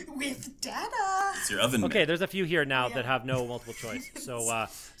phone with data. It's your oven. Okay, mitt. there's a few here now Yeah. that have no multiple choice.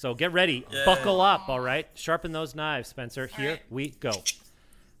 So get ready. Yeah. Buckle up, all right? Sharpen those knives, Spencer. Here right. we go.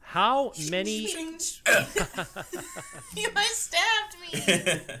 How many You guys stabbed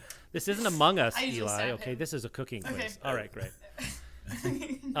me. This isn't Among Us, I usually Eli. stab Okay, him. this is a cooking quiz. Okay. All right, great.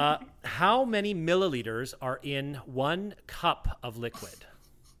 How many milliliters are in 1 cup of liquid?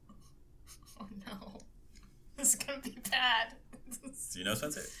 Oh no. This is gonna be bad. Do you know,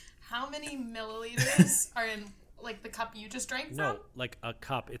 Spencer? How many milliliters are in like the cup you just drank No, like a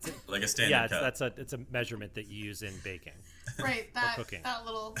cup. It's a, Like a standard yeah, cup. it's a measurement that you use in baking. from? Right, that cooking. that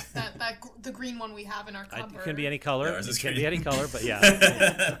little the green one we have in our cupboard. It can be any color. Yeah, ours It is can green. be any color, but yeah.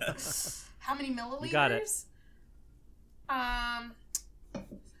 How many milliliters? You got it.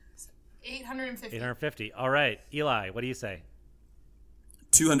 850. 850. All right, Eli, what do you say?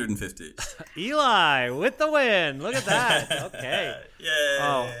 250. Eli with the win. Look at that. Okay. Yay.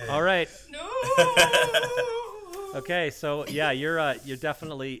 Oh, all right. No. Okay, so yeah, you're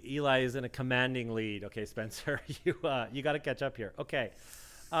definitely Eli is in a commanding lead. Okay, Spencer, you got to catch up here. Okay,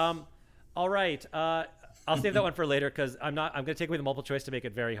 all right. I'll save that one for later because I'm going to take away the multiple choice to make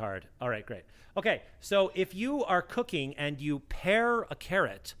it very hard. All right, great. Okay, so if you are cooking and you pair a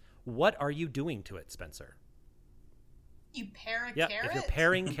carrot, what are you doing to it, Spencer? You pair a Yeah, carrot? if you're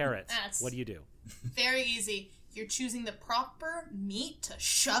pairing carrots, That's- what do you do? Very easy. You're choosing the proper meat to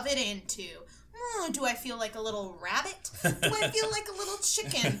shove it into. Do I feel like a little rabbit? Do I feel like a little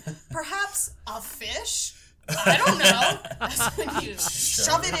chicken? Perhaps a fish? I don't know. That's when you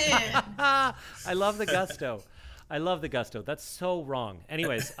shove it in. I love the gusto. I love the gusto. That's so wrong.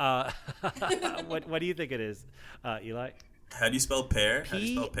 Anyways, what do you think it is, Eli? How do you spell pear?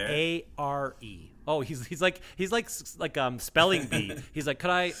 P-A-R-E. Oh, he's like spelling bee. He's like, could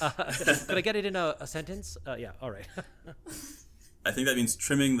I get it in a sentence? Yeah. All right. I think that means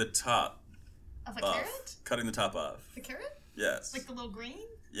trimming the top Of a off. carrot? Cutting the top off. The carrot? Yes. Like the little green?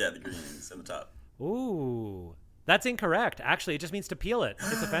 Yeah, the greens on the top. Ooh, that's incorrect. Actually, it just means to peel it.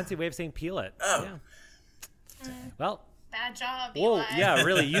 It's a fancy way of saying peel it. Oh. Yeah. Well. Bad job, Whoa, Eli. yeah,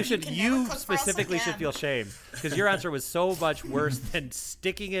 really. You should. can You never cook for us specifically should again. feel shame because your answer was so much worse than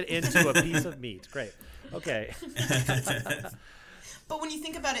sticking it into a piece of meat. Great. Okay. But when you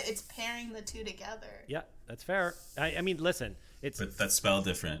think about it, it's pairing the two together. Yeah, that's fair. I mean, listen. It's But that's spelled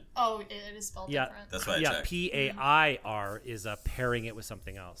different. Oh, it is spelled different. That's why I yeah. checked. P-A-I-R is pairing it with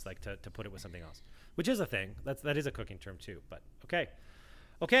something else, like to put it with something else, which is a thing. That is a cooking term too. But okay.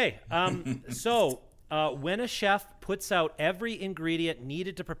 So. When a chef puts out every ingredient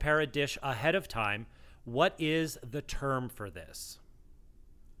needed to prepare a dish ahead of time, what is the term for this?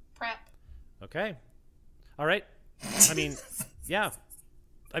 Prep. Okay. All right. I mean, yeah.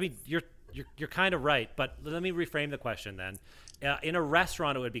 I mean, you're kind of right, but let me reframe the question then. In a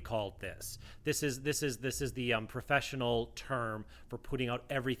restaurant, it would be called this. This is the professional term for putting out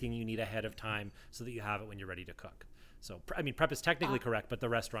everything you need ahead of time so that you have it when you're ready to cook. So, I mean, prep is technically correct, but the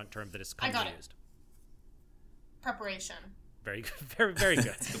restaurant term that is commonly used. Preparation. Very good. Very, very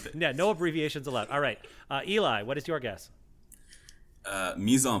good. Yeah, no abbreviations allowed. All right. Eli, what is your guess?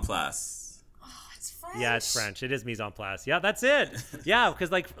 Mise en place. Oh, it's French. Yeah, it's French. It is mise en place. Yeah, that's it. Yeah, because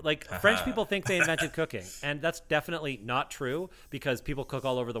like French people think they invented cooking, and that's definitely not true because people cook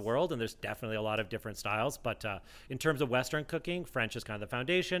all over the world, and there's definitely a lot of different styles. But in terms of Western cooking, French is kind of the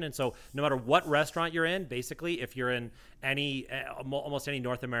foundation, and so no matter what restaurant you're in, basically, if you're in almost any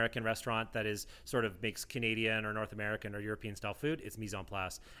North American restaurant that is sort of makes Canadian or North American or European style food, it's mise en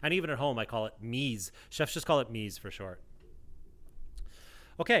place. And even at home, I call it mise. Chefs just call it mise for short.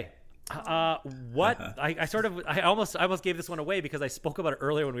 Okay. I almost gave this one away because I spoke about it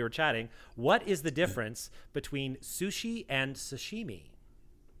earlier when we were chatting. What is the difference between sushi and sashimi?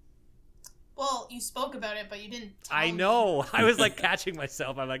 Well, you spoke about it, but you didn't tell I me. know. I was like catching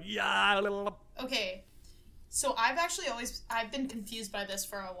myself. I'm like, yeah. Okay. So I've been confused by this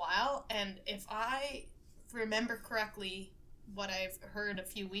for a while, and if I remember correctly, what I've heard a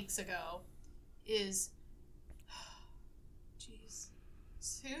few weeks ago is, jeez,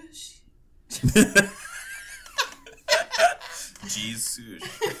 sushi. Jeez, sushi.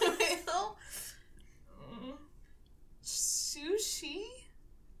 Well, sushi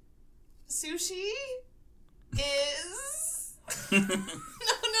is no,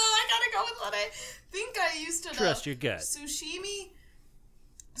 I gotta go with what I think I used to know. Trust your gut. Sashimi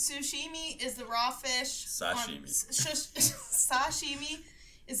is the raw fish. Sashimi. Sashimi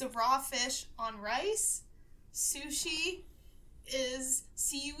is the raw fish on rice. Sushi is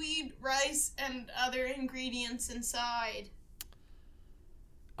seaweed, rice, and other ingredients inside.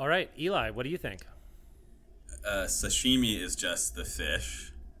 All right, Eli, what do you think? Sashimi is just the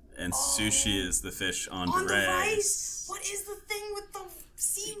fish, and sushi is the fish on On rice. the rice? What is the thing with the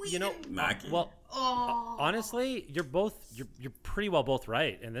seaweed? You know, Maki. well, honestly, you're pretty well both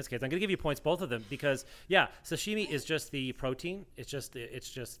right in this case. I'm gonna give you points both of them because sashimi is just the protein. It's just the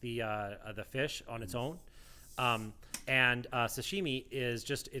fish on its own. And sashimi is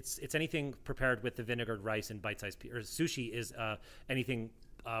just it's anything prepared with the vinegared rice in bite-sized or sushi is anything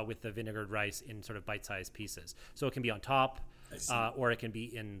with the vinegared rice in sort of bite-sized pieces. So it can be on top, or it can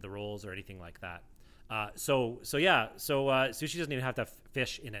be in the rolls or anything like that. So sushi doesn't even have to have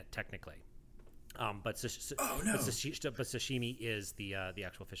fish in it technically. But sashimi is the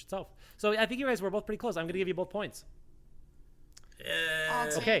actual fish itself. So I think you guys were both pretty close. I'm going to give you both points. Yeah.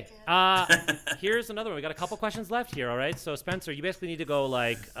 Okay. Here's another one. We got a couple questions left here. All right. So Spencer, you basically need to go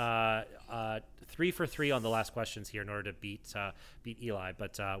like 3 for 3 on the last questions here in order to beat Eli.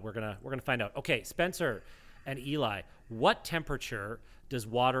 But we're gonna find out. Okay, Spencer and Eli, what temperature does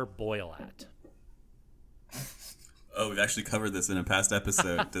water boil at? Oh, we've actually covered this in a past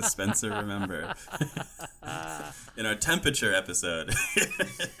episode. Does Spencer remember? In our temperature episode.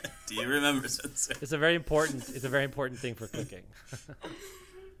 Do you remember, Spencer? It's a very important thing for cooking.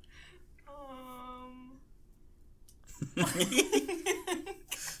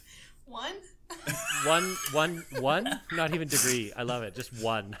 One? Not even degree. I love it. Just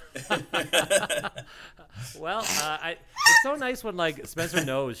one. Well, it's so nice when like Spencer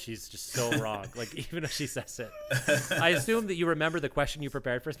knows she's just so wrong. Like even if she says it. I assume that you remember the question you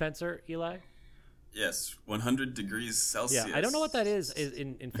prepared for Spencer, Eli? Yes, 100 degrees Celsius. Yeah, I don't know what that is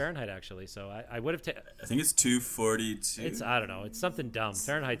in Fahrenheit, actually. So I would have taken... I think it's 242. I don't know. It's something dumb.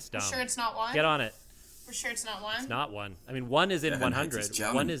 Fahrenheit's dumb. Sure it's not 1? Get on it. For sure it's not 1? It's not 1. I mean, 1 is in Fahrenheit 100. is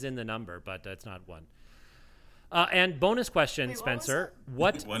 1 is in the number, but it's not 1. And bonus question, Wait, Spencer.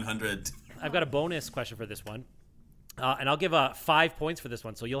 What 100. I've got a bonus question for this one. And I'll give 5 points for this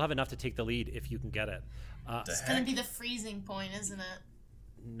one, so you'll have enough to take the lead if you can get it. It's going to be the freezing point, isn't it?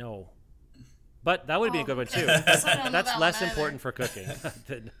 No. But that would be a good one, too. That's less important for cooking.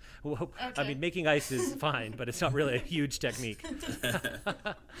 I mean, making ice is fine, but it's not really a huge technique.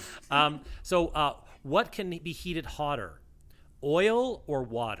 So what can be heated hotter? Oil or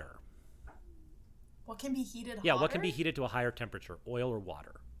water? What can be heated hotter? Yeah, what can be heated to a higher temperature? Oil or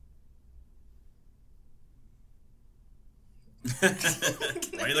water? Why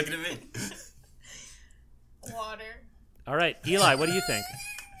are you looking at me? Water. All right, Eli, what do you think?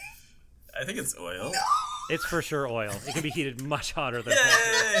 I think it's oil. It's for sure oil. It can be heated much hotter than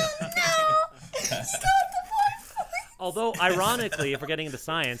water. Although, ironically, if we're getting into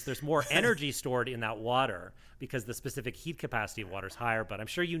science, there's more energy stored in that water because the specific heat capacity of water is higher. But I'm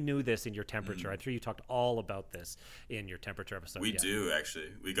sure you knew this in your temperature. I'm sure you talked all about this in your temperature episode. We do, actually.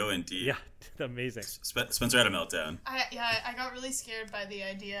 We go in deep. Yeah, amazing. Spencer had a meltdown. I got really scared by the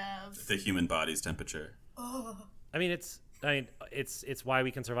idea of The human body's temperature. I mean, it's why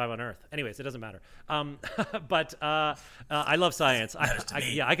we can survive on Earth. Anyways, it doesn't matter. But I love science.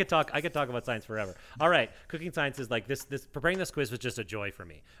 I could talk about science forever. All right, cooking science is like this. Preparing this quiz was just a joy for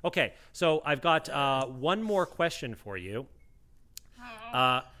me. Okay, so I've got one more question for you.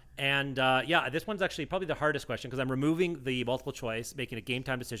 This one's actually probably the hardest question because I'm removing the multiple choice, making a game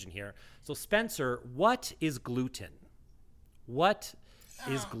time decision here. So Spencer, what is gluten? What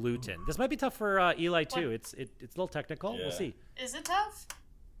is gluten? This might be tough for Eli too. It's a little technical. Yeah. We'll see. Is it tough?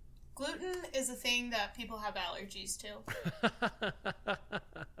 Gluten is a thing that people have allergies to.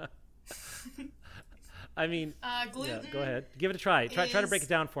 I mean, gluten. Yeah, go ahead. Give it a try. Try to break it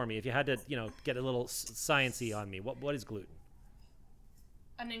down for me. If you had to, get a little sciencey on me, what is gluten?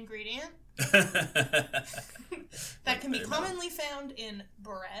 An ingredient that can be commonly found in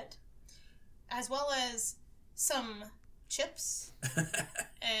bread, as well as some chips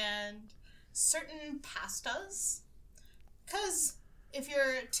and certain pastas. Because if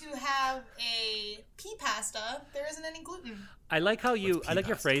you're to have a pea pasta, there isn't any gluten. I like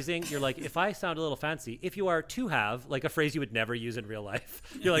your phrasing. You're like, if I sound a little fancy, if you are to have, like a phrase you would never use in real life.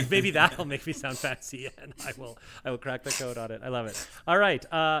 You're like, maybe that'll make me sound fancy, and I will crack the code on it. I love it. All right,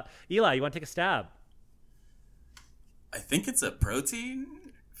 Eli, you want to take a stab? I think it's a protein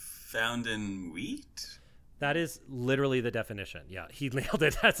found in wheat. That is literally the definition. Yeah, he nailed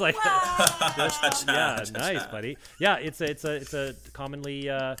it. That's like, nice, buddy. Yeah, it's a commonly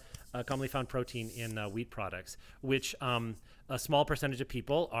found protein in wheat products, which a small percentage of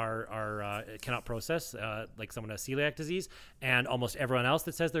people cannot process, like someone has celiac disease, and almost everyone else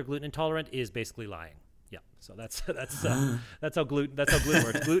that says they're gluten intolerant is basically lying. Yeah, so that's how gluten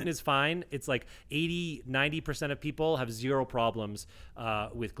works. Gluten is fine. It's like 80-90% of people have zero problems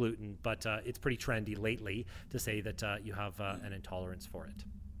with gluten, but it's pretty trendy lately to say that you have an intolerance for it.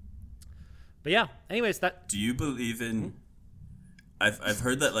 But yeah, anyways, Do you believe in? I've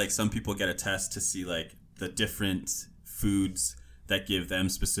heard that like some people get a test to see like the different foods that give them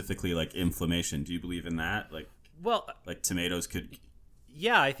specifically like inflammation. Do you believe in that? Like tomatoes could.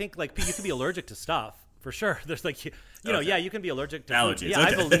 Yeah, I think like you could be allergic to stuff. For sure. There's like, you can be allergic to allergies. Food. Yeah,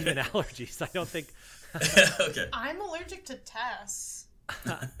 okay. I believe in allergies. I don't think. Okay. I'm allergic to tests.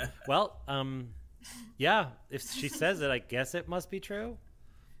 Well, yeah, if she says it, I guess it must be true.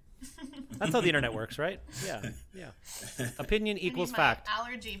 That's how the internet works, right? Yeah. Opinion equals fact.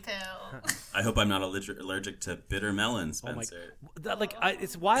 Allergy pill. I hope I'm not allergic to bitter melon, Spencer.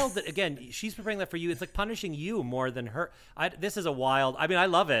 It's wild that again she's preparing that for you. It's like punishing you more than her. This is a wild. I mean, I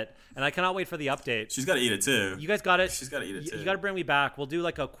love it, and I cannot wait for the update. She's got to eat it too. You guys got it. She's got to eat it too. You got to bring me back. We'll do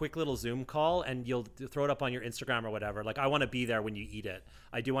like a quick little Zoom call, and you'll throw it up on your Instagram or whatever. Like I want to be there when you eat it.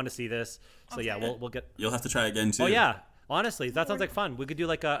 I do want to see this. So okay. Yeah, we'll get. You'll have to try again too. Oh yeah. Honestly, that sounds like fun. We could do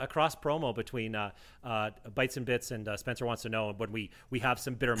like a cross promo between Bites and Bits and Spencer Wants to Know. And when we have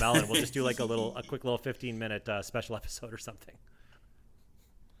some bitter melon, we'll just do like a quick little 15-minute special episode or something.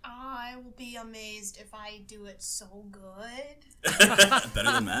 I will be amazed if I do it so good.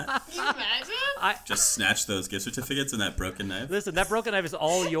 Better than that? Can you imagine? Just snatch those gift certificates and that broken knife. Listen, that broken knife is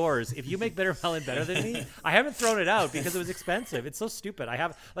all yours. If you make bitter melon better than me, I haven't thrown it out because it was expensive. It's so stupid. I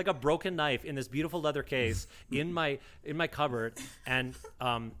have like a broken knife in this beautiful leather case in my cupboard, and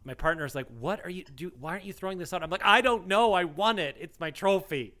my partner's like, "Why aren't you throwing this out?" I'm like, "I don't know. I won it. It's my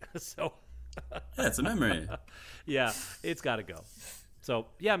trophy." So. Yeah, it's a memory. Yeah, it's got to go. So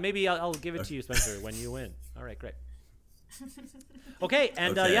yeah, maybe I'll give it to you, Spencer, when you win. All right, great. Okay,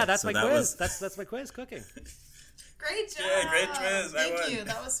 and Okay, that's so my that quiz. was- That's my quiz, cooking. Great job. Yeah, great quiz. I Thank won. you.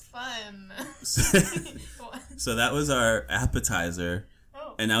 That was fun. So that was our appetizer.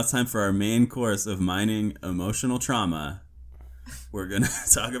 Oh. And now it's time for our main course of mining emotional trauma. We're going to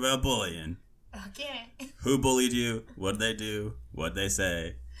talk about bullying. Okay. Who bullied you? What'd they do? What'd they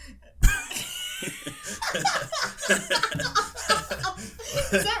say?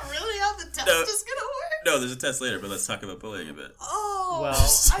 Is that really how the test No. is gonna work? No, there's a test later, but let's talk about bullying a bit. Oh, Well-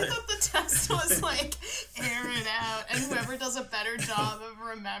 I thought the test was like air it out, and whoever does a better job of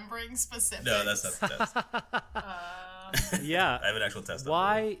remembering specifics. No, that's not the test. Yeah. I have an actual test.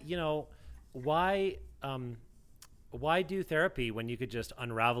 Why do therapy when you could just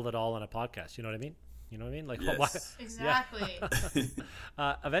unravel it all on a podcast? You know what I mean? Like, Yes. why? Exactly.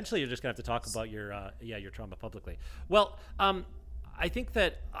 Eventually, you're just gonna have to talk about your trauma publicly. Well, I think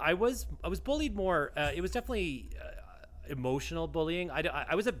that I was bullied more. It was definitely emotional bullying.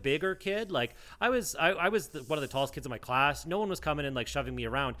 I was a bigger kid. Like I was one of the tallest kids in my class. No one was coming in like shoving me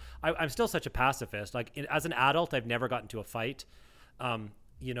around. I'm still such a pacifist. Like as an adult, I've never gotten into a fight. And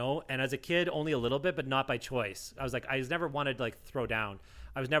as a kid, only a little bit, but not by choice. I was never wanted to like throw down.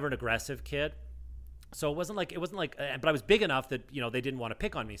 I was never an aggressive kid. So it wasn't like, but I was big enough that, they didn't want to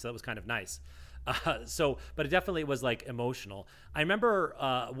pick on me. So that was kind of nice. But it definitely was like emotional. I remember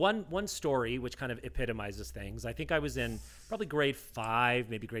one story which kind of epitomizes things. I think I was in probably grade 5,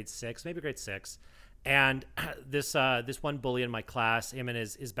 maybe grade 6, and this one bully in my class, him and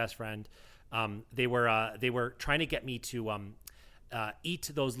his best friend, they were trying to get me to eat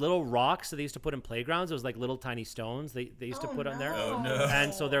those little rocks that they used to put in playgrounds. Those like little tiny stones they used to put on there. Oh, no.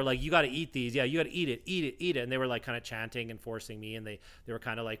 And so they're like, you got to eat these. Yeah, you got to eat it. And they were like kind of chanting and forcing me, and they were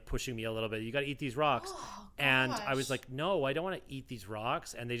kind of like pushing me a little bit. You got to eat these rocks. Oh, and I gosh. was like, no, I don't want to eat these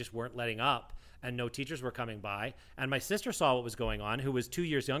rocks. And they just weren't letting up. And no teachers were coming by. And my sister saw what was going on, who was 2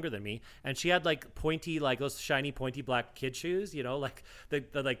 years younger than me. And she had like pointy, like those shiny, pointy black kid shoes, like the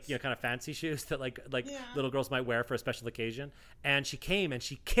like, kind of fancy shoes that like Yeah. little girls might wear for a special occasion. And she came and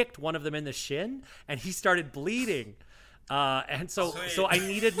she kicked one of them in the shin, and he started bleeding. And so I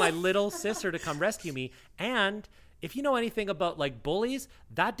needed my little sister to come rescue me. And if you know anything about like bullies,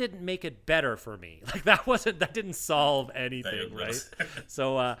 that didn't make it better for me. Like that didn't solve anything, right?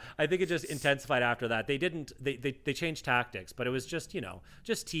 So I think it just intensified after that. They changed tactics, but it was just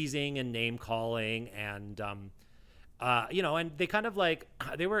teasing and name calling and and they kind of like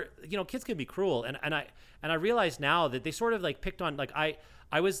they were kids can be cruel, and I realize now that they sort of like picked on like I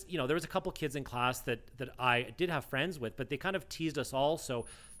was there was a couple kids in class that I did have friends with, but they kind of teased us all, so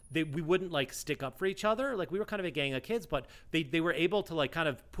we wouldn't like stick up for each other. Like we were kind of a gang of kids, but they were able to like kind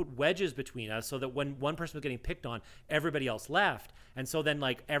of put wedges between us so that when one person was getting picked on, everybody else left. And so then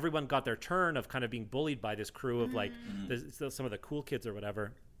like everyone got their turn of kind of being bullied by this crew of like some of the cool kids or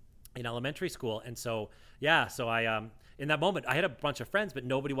whatever in elementary school. And so I in that moment I had a bunch of friends, but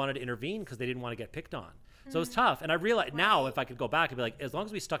nobody wanted to intervene because they didn't want to get picked on. So it was tough. And I realized now if I could go back, I'd be like, as long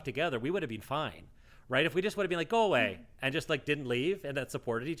as we stuck together, we would have been fine. Right? If we just would have been like, go away, and just like didn't leave and that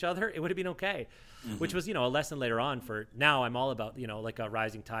supported each other, it would have been okay. Which was, a lesson later on for now I'm all about, like a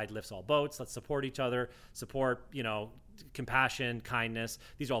rising tide lifts all boats. Let's support each other, compassion, kindness.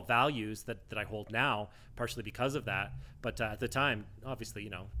 These are all values that I hold now, partially because of that. But at the time,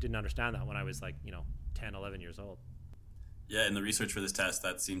 obviously, didn't understand that when I was like, 10, 11 years old. Yeah, in the research for this test,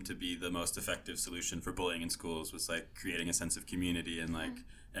 that seemed to be the most effective solution for bullying in schools was like creating a sense of community and like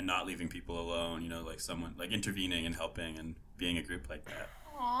and not leaving people alone, like someone like intervening and helping and being a group like that.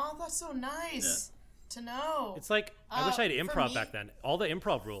 Aw, that's so nice to know. It's like I wish I had for improv me- back then. All the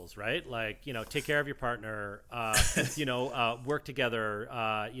improv rules, right? Like take care of your partner, work together,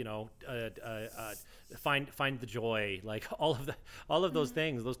 find the joy, like all of those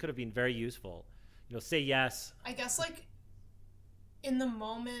things. Those could have been very useful. Say yes. I guess like in the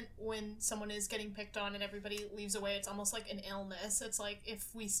moment when someone is getting picked on and everybody leaves away, it's almost like an illness. It's like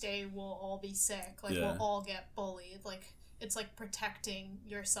if we stay, we'll all be sick. Like we'll all get bullied. Like it's like protecting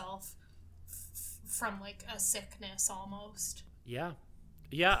yourself from like a sickness almost. Yeah.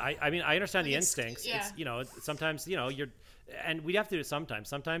 I mean, I understand the Like instincts. yeah. It's sometimes, you're, and we have to do it sometimes.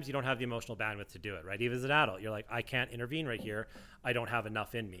 Sometimes you don't have the emotional bandwidth to do it, right? Even as an adult, you're like, I can't intervene right here. I don't have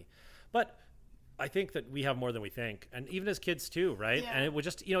enough in me. But I think that we have more than we think, and even as kids too, right? Yeah. And it was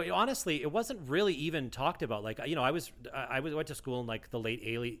just, honestly, it wasn't really even talked about. Like, I went to school in like the late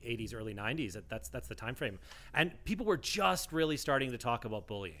 80s, early 90s. That's the time frame, and people were just really starting to talk about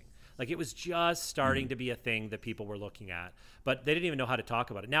bullying. Like it was just starting to be a thing that people were looking at, but they didn't even know how to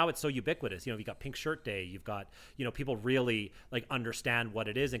talk about it. Now it's so ubiquitous. You know, you've got Pink Shirt Day. You've got, you know, people really like understand what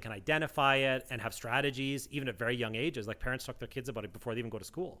it is and can identify it and have strategies, even at very young ages. Like parents talk to their kids about it before they even go to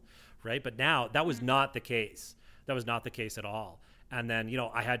school, right? But now that was not the case. That was not the case at all. And then, you know,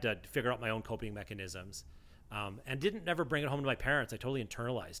 I had to figure out my own coping mechanisms. And didn't never bring it home to my parents. I totally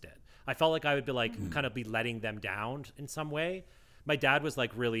internalized it. I felt like I would be like kind of be letting them down in some way. My dad was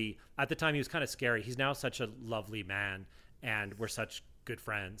like really, at the time he was kind of scary. He's now such a lovely man and we're such good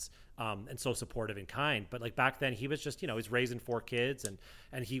friends, and so supportive and kind. But like back then he was just, you know, he's raising 4 kids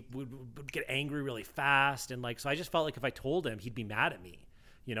and he would get angry really fast. And like, so I just felt like if I told him, he'd be mad at me.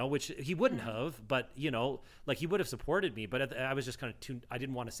 You know, which he wouldn't have, but, you know, like he would have supported me. But I was just kind of I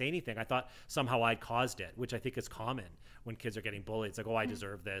didn't want to say anything. I thought somehow I'd caused it, which I think is common when kids are getting bullied. It's like, oh, I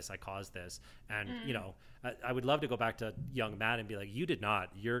deserve this. I caused this. And, you know, I would love to go back to young Matt and be like, you did not.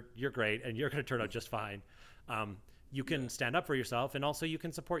 You're great. And you're going to turn out just fine. You can stand up for yourself, and also you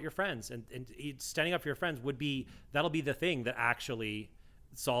can support your friends. And standing up for your friends that'll be the thing that actually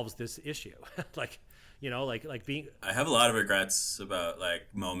solves this issue. Like, you know, like being. I have a lot of regrets about like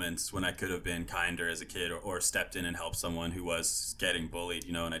moments when I could have been kinder as a kid, or stepped in and helped someone who was getting bullied,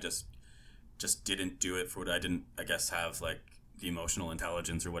 you know, and I just didn't do it for what I didn't, I guess, have like the emotional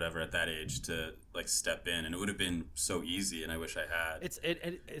intelligence or whatever at that age to like step in, and it would have been so easy, and I wish I had. It's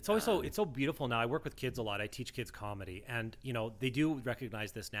always it's so beautiful now. I work with kids a lot. I teach kids comedy, and you know they do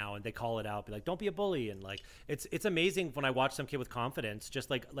recognize this now, and they call it out, be like, don't be a bully. And like it's amazing when I watch some kid with confidence,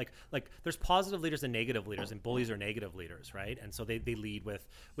 just like there's positive leaders and negative leaders, and bullies are negative leaders, right? And so they lead with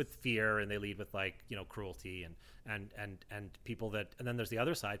fear, and they lead with like, you know, cruelty and people that, and then there's the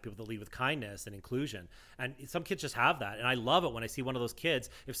other side, people that lead with kindness and inclusion. And some kids just have that, and I love it when I see one of those kids,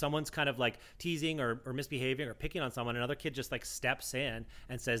 if someone's kind of like teasing or misbehaving or picking on someone, another kid just like steps in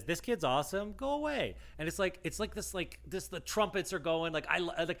and says, this kid's awesome, go away. And it's like this the trumpets are going, like I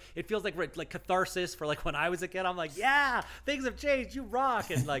like, it feels like catharsis for like when I was a kid. I'm like, yeah, things have changed, you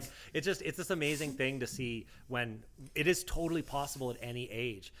rock. And like it's this amazing thing to see when it is totally possible at any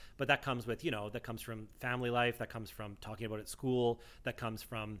age. But that comes with, you know, that comes from family life, that comes from talking about it at school, that comes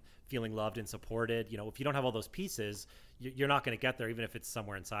from feeling loved and supported. You know, if you don't have all those pieces, you're not going to get there, even if it's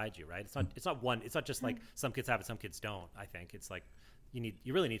somewhere inside you, right? It's not just like some kids have it, some kids don't. I think it's like you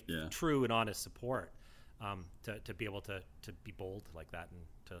really need true and honest support to be able to be bold like that, and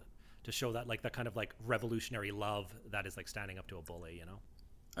to show that, like, that kind of like revolutionary love that is like standing up to a bully, you know?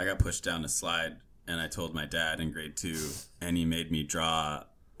 I got pushed down a slide, and I told my dad in grade 2, and he made me draw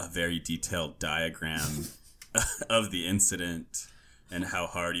a very detailed diagram of the incident and how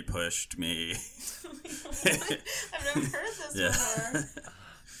hard he pushed me. I've never heard this before.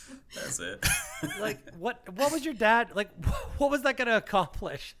 That's it. Like, what was your dad like? What was that going to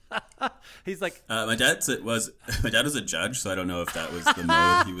accomplish? He's like, my dad was a judge, so I don't know if that was the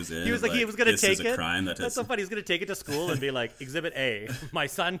mode he was in. He was like he was going to take it. Crime That's so funny. He's going to take it to school and be like, Exhibit A, my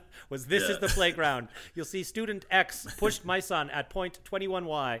son was. This is the playground. You'll see student X pushed my son at point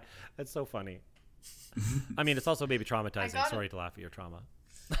 21Y. That's so funny. I mean, it's also maybe traumatizing. Sorry to laugh at your trauma.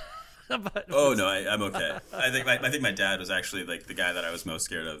 Oh no, I'm okay. I think my dad was actually like the guy that I was most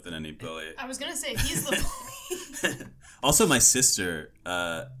scared of than any bully. I was gonna say he's the bully. Also, my sister,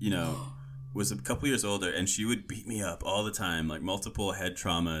 was a couple years older, and she would beat me up all the time, like multiple head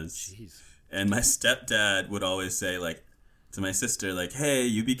traumas. Jeez. And my stepdad would always say, like, to my sister, like, hey,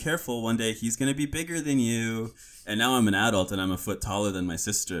 you be careful, one day he's gonna be bigger than you. And now I'm an adult and I'm a foot taller than my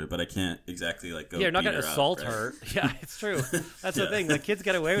sister, but I can't exactly like go. Yeah, you're not gonna assault her. Yeah, it's true. That's the thing. The kids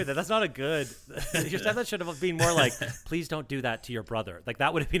get away with it. That's not a good. Your stepdad should have been more like, please don't do that to your brother. Like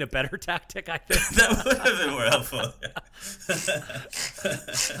that would have been a better tactic, I think. That would have been more helpful.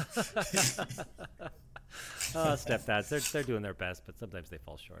 Oh, stepdads, they're doing their best, but sometimes they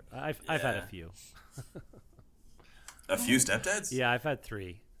fall short. I've had a few. A few stepdads? Yeah, I've had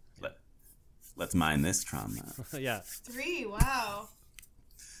 3. Let's mine this trauma. Yeah. 3, wow.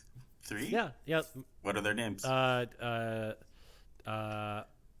 3? Yeah. What are their names? Was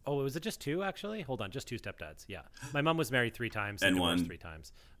it just 2 actually? Hold on, just 2 stepdads. Yeah. My mom was married 3 times and divorced 3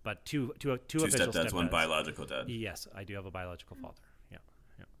 times. But two official stepdads, one biological dad. Yes, I do have a biological father. Yeah.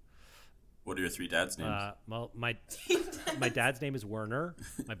 What are your 3 dads' names? Well, my dad's name is Werner,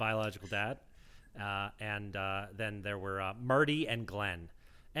 my biological dad. And then there were Marty and Glenn.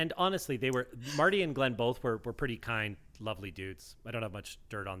 And honestly, Marty and Glenn both were pretty kind, lovely dudes. I don't have much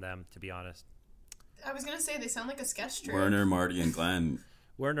dirt on them, to be honest. I was going to say, they sound like a sketch troupe. Werner, Marty, and Glenn.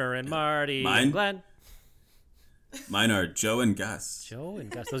 Werner and Marty and Glenn. Mine are Joe and Gus. Joe and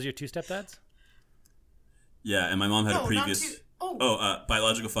Gus. Those are your 2 stepdads? Yeah, and my mom had a previous...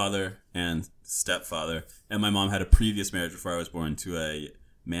 Biological father and stepfather. And my mom had a previous marriage before I was born to a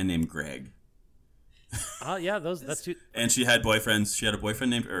man named Greg. Yeah, that's two. And she had boyfriends. She had a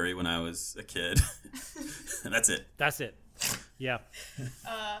boyfriend named Uri when I was a kid. And that's it. That's it. Yeah.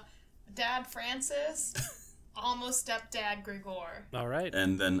 Dad Francis, almost stepdad Grigor. All right.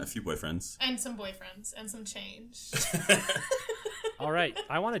 And then a few boyfriends. And some boyfriends and some change. All right.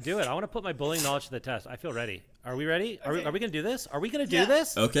 I want to do it. I want to put my bullying knowledge to the test. I feel ready. Are we ready? Are we going to do this? Are we going to do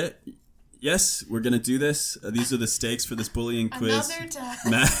this? Okay. Yes, we're going to do this. These are the stakes for this bullying quiz. Another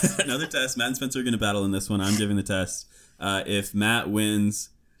test. Another test. Matt and Spencer are going to battle in this one. I'm giving the test. If Matt wins,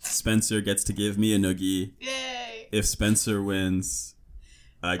 Spencer gets to give me a noogie. Yay. If Spencer wins,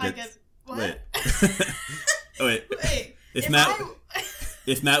 I get what? Wait. Oh, wait. Wait. If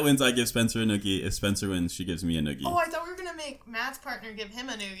Matt wins, I give Spencer a noogie. If Spencer wins, she gives me a noogie. Oh, I thought we were going to make Matt's partner give him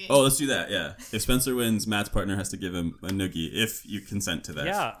a noogie. Oh, let's do that, yeah. If Spencer wins, Matt's partner has to give him a noogie, if you consent to that.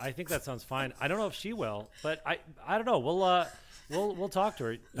 Yeah, I think that sounds fine. I don't know if she will, but I don't know. We'll talk to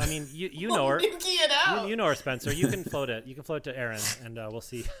her. I mean, you know her. Noogie it out. You know her, Spencer. You can float it. You can float it to Erin, and we'll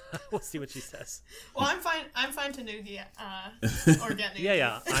see. We'll see what she says. Well, I'm fine to noogie or get noogie.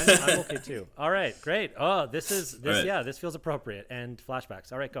 Yeah. I'm okay too. All right, great. Oh, this right. Yeah, this feels appropriate. And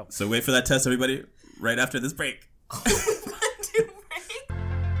flashbacks. All right, go. So wait for that test, everybody, right after this break.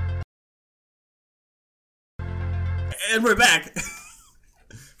 And we're back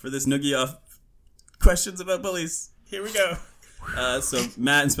for this noogie off questions about bullies. Here we go. So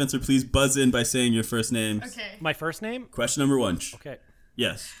Matt and Spencer, please buzz in by saying your first names. Okay. My first name? Question number 1. Okay.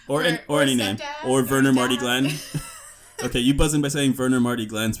 Yes. Or any name. stepdad, Or Werner dad. Marty Glenn. Okay, you buzz in by saying Werner Marty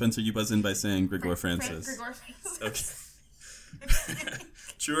Glenn. Spencer, you buzz in by saying Grigor Francis. Grigor Francis. Okay.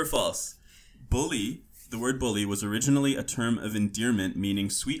 True or false? Bully, the word bully, was originally a term of endearment meaning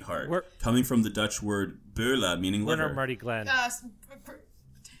sweetheart, coming from the Dutch word beula, meaning lover. Werner Marty Glenn.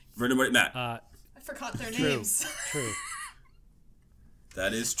 Werner Marty, Matt. I forgot their True. names. True.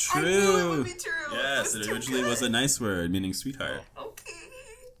 That is true. I knew it would be true. Yes, it originally was a nice word meaning sweetheart. Okay.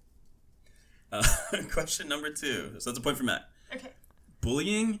 Question number 2. So that's a point for Matt. Okay.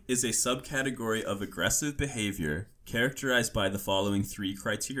 Bullying is a subcategory of aggressive behavior characterized by the following 3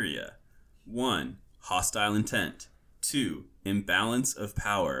 criteria. 1, hostile intent. 2, imbalance of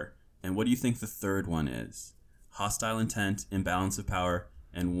power. And what do you think the third one is? Hostile intent, imbalance of power,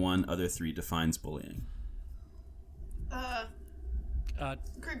 and one other 3 defines bullying.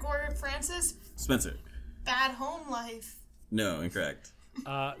 Grigor Francis. Spencer. Bad home life. No, incorrect.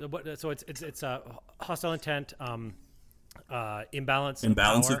 So it's hostile intent, imbalance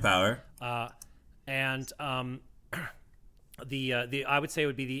of power. And the I would say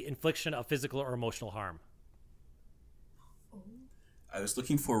would be the infliction of physical or emotional harm. I was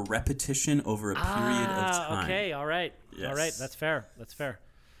looking for repetition over a period of time. Okay, all right. Yes. All right, that's fair.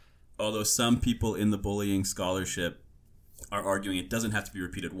 Although some people in the bullying scholarship are arguing it doesn't have to be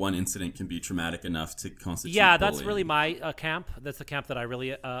repeated. One incident can be traumatic enough to constitute bullying. That's really my camp. That's the camp that I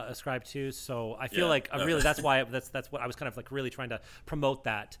really ascribe to. So I feel like really that's why that's what I was kind of like really trying to promote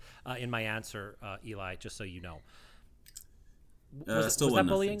that in my answer, Eli. Just so you know. Was that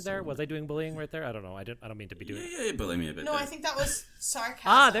bullying there? Was I doing bullying right there? I don't know. I don't mean to be doing. Yeah, bully me a bit. No, I think that was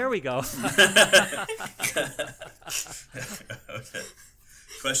sarcasm. There we go. Okay.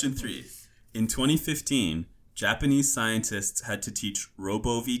 Question 3. In 2015, Japanese scientists had to teach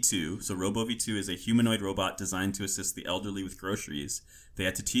RoboV2. So RoboV2 is a humanoid robot designed to assist the elderly with groceries. They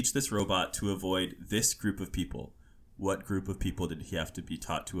had to teach this robot to avoid this group of people. What group of people did he have to be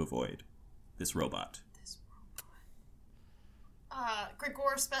taught to avoid? This robot.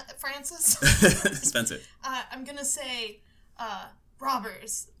 Grigor Francis. Spencer. I'm gonna say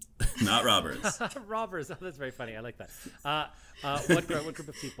robbers. Not robbers. Robbers. Oh, that's very funny. I like that. What group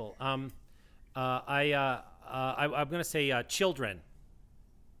of people? I'm gonna say children.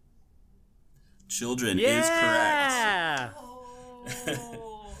 Children is correct. Yeah.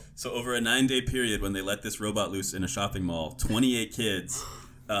 Oh. So over a 9-day period, when they let this robot loose in a shopping mall, 28 kids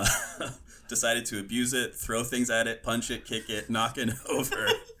decided to abuse it, throw things at it, punch it, kick it, knock it over.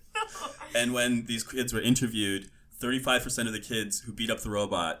 And when these kids were interviewed, 35% of the kids who beat up the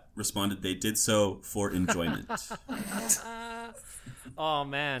robot responded they did so for enjoyment. Oh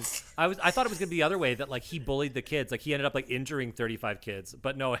man, I thought it was gonna be the other way, that like he bullied the kids, like he ended up like injuring 35 kids,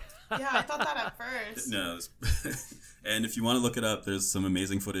 but no. Yeah, I thought that at first. No. And if you want to look it up, there's some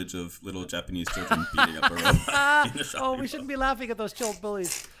amazing footage of little Japanese children beating up a robot in a shopping we shouldn't be laughing at those child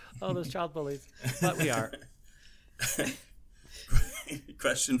bullies. Oh, those child bullies. But we are.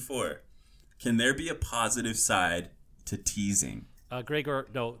 Question 4. Can there be a positive side to teasing? Gregor,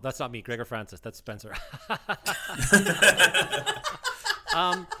 no, that's not me. Gregor Francis, that's Spencer.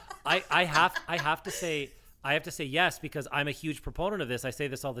 I have to say yes, because I'm a huge proponent of this. I say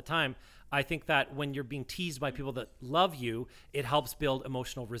this all the time. I think that when you're being teased by people that love you, it helps build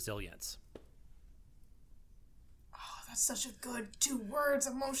emotional resilience. That's such a good 2 words,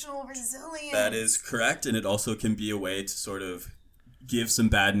 emotional resilience. That is correct, and it also can be a way to sort of give some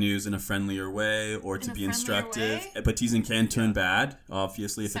bad news in a friendlier way, or to be instructive. Way? But teasing can turn bad,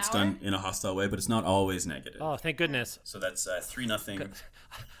 obviously, if it's Sour? done in a hostile way, but it's not always negative. Oh, thank goodness. So that's 3-0.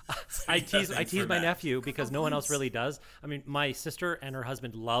 I tease my Matt. nephew because no one else really does. I mean, my sister and her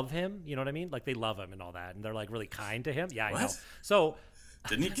husband love him. You know what I mean? Like, they love him and all that, and they're like really kind to him. Yeah, I know. What? So.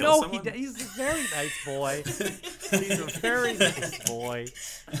 Didn't he kill No, someone? he's a very nice boy. He's a very nice boy.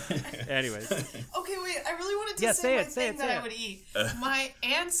 Anyways. Okay, wait. I really wanted to say my thing that I would eat. My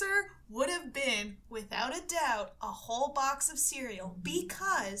answer would have been, without a doubt, a whole box of cereal,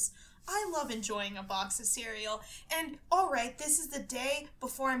 because I love enjoying a box of cereal. And all right, this is the day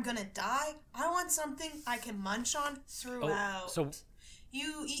before I'm gonna die. I want something I can munch on throughout. So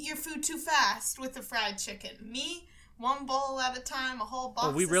you eat your food too fast with the fried chicken. Me, one bowl at a time, a whole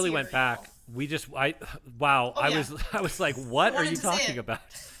box. we of really cereal. went back. I was like, what are you talking about?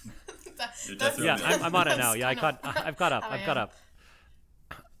 Yeah, I'm on it now. Yeah, I've caught up. I've caught up.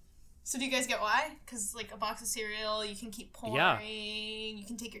 So do you guys get why? Because like a box of cereal, you can keep pouring. Yeah. You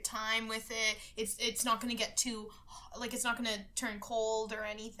can take your time with it. It's not going to get too, like, it's not going to turn cold or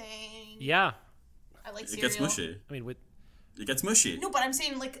anything. Yeah. I like It cereal. gets mushy. I mean, It gets mushy. No, but I'm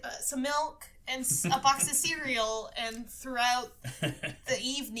saying like some milk and a box of cereal, and throughout the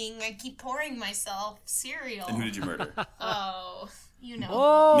evening, I keep pouring myself cereal. And who did you murder? Oh, you know.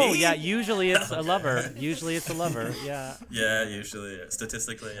 Oh, Me? yeah. Usually it's a lover. Yeah. Yeah, usually.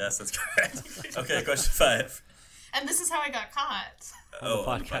 Statistically, yes, that's correct. Okay, question 5. And this is how I got caught. On the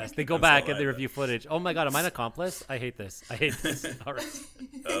podcast. They go back and they review footage. Oh my God, am I an accomplice? I hate this. All right.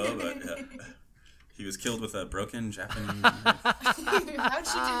 Oh, but yeah. He was killed with a broken Japanese. How'd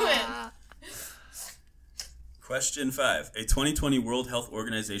she do it? Question 5. A 2020 World Health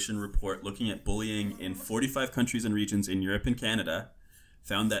Organization report looking at bullying in 45 countries and regions in Europe and Canada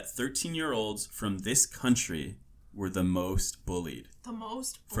found that 13-year-olds from this country were the most bullied. The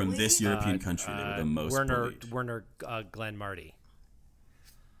most bullied? From this European country, they were the most bullied. Werner Glenn Marty.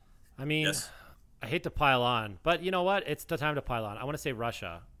 I mean, Yes. I hate to pile on, but you know what? It's the time to pile on. I want to say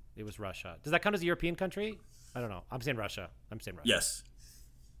Russia. It was Russia. Does that count as a European country? I don't know. I'm saying Russia. Yes.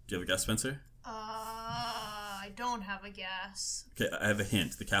 Do you have a guess, Spencer? I don't have a guess. Okay, I have a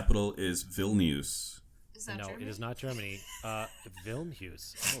hint. The capital is Vilnius. Is that No, Germany? it is not Germany.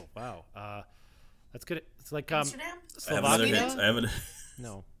 Vilnius. Oh, wow. That's good. It's like Amsterdam? I have another Slovakia? hint. I have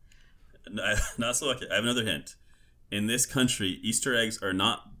No. not Slovakia. I have another hint. In this country, Easter eggs are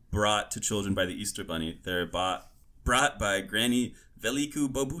not brought to children by the Easter Bunny. They're brought by Granny Veliku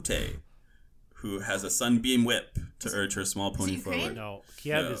Bobute, who has a sunbeam whip to urge her small pony Ukraine? forward. No.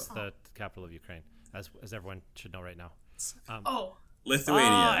 Kiev No. is the capital of Ukraine, as everyone should know right now.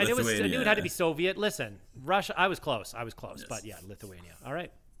 Lithuania. And Lithuania. I knew it had to be Soviet. Listen, Russia. I was close. Yes. But yeah, Lithuania. All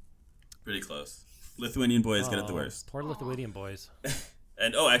right. Pretty close. Lithuanian boys get it the worst. Poor Lithuanian boys.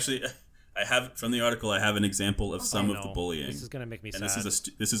 And actually, I have from the article. I have an example of some of the bullying. This is gonna make me and sad.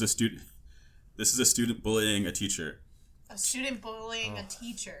 this is a student bullying a teacher. A student bullying a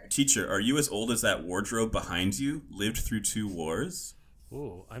teacher. Teacher, are you as old as that wardrobe behind you? Lived through 2 wars?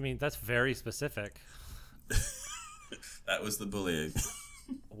 Ooh, I mean that's very specific. That was the bullying.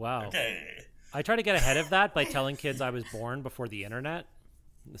 Wow. Okay. I try to get ahead of that by telling kids I was born before the internet.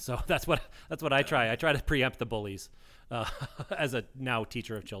 So that's what I try. I try to preempt the bullies as a now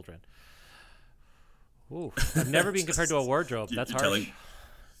teacher of children. Ooh, I've never been compared to a wardrobe. That's harsh.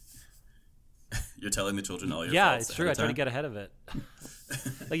 You're telling the children all your Yeah, faults it's true. ahead I of try to time? get ahead of it.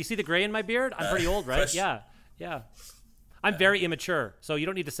 Like you see the gray in my beard? I'm pretty old, right? question- Yeah. I'm very immature, so you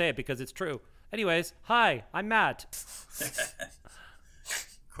don't need to say it because it's true. Anyways, hi, I'm Matt.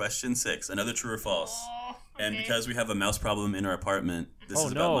 Question 6. Another true or false. Oh, okay. And because we have a mouse problem in our apartment, this Oh,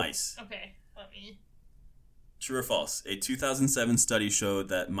 is no. about mice. Okay, let me... True or false? A 2007 study showed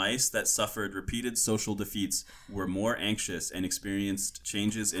that mice that suffered repeated social defeats were more anxious and experienced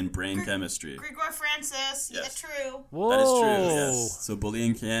changes in brain chemistry. Gregor Francis, Yes. yeah, true. Whoa. That is true, yes. So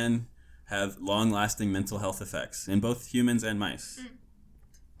bullying can have long-lasting mental health effects in both humans and mice.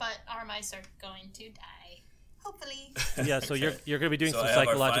 But our mice are going to die. Hopefully. Yeah, so you're going to be doing So some I have our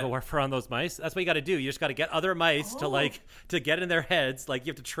psychological five- warfare on those mice. That's what you got to do. You just got to get other mice to get in their heads. Like you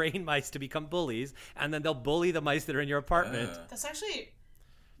have to train mice to become bullies, and then they'll bully the mice that are in your apartment. That's actually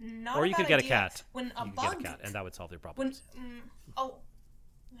Not Or a you bad could get a idea. cat. When a You could bug, get a cat, and that would solve their when problems.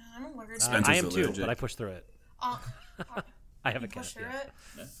 I'm allergic. Spencer's I am too, allergic. but I push through it. Uh, I have you a cat. push through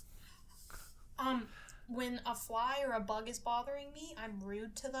Yeah. it. When a fly or a bug is bothering me, I'm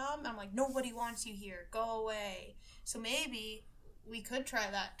rude to them. I'm like, nobody wants you here. Go away. So maybe we could try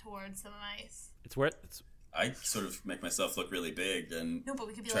that towards the mice. It's worth. It's I sort of make myself look really big and No, but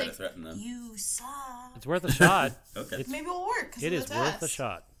we could be try to like, threaten them. you suck. it's worth a shot. Okay. It's- Maybe it'll work. 'Cause It of is the worth test. a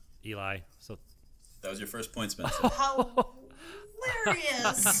shot, Eli. So That was your first point, Spencer. How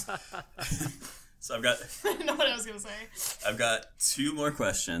hilarious. So I've got I don't know what I was going to say. 2 more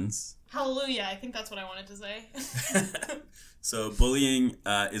questions. Hallelujah. I think that's what I wanted to say. So bullying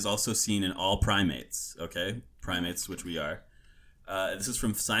is also seen in all primates, okay? Primates, which we are. This is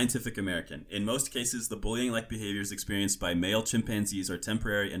from Scientific American. In most cases, the bullying-like behaviors experienced by male chimpanzees are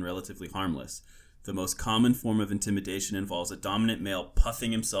temporary and relatively harmless. The most common form of intimidation involves a dominant male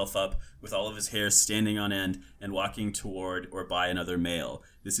puffing himself up with all of his hair standing on end and walking toward or by another male.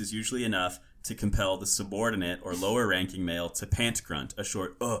 This is usually enough to compel the subordinate or lower-ranking male to pant grunt, a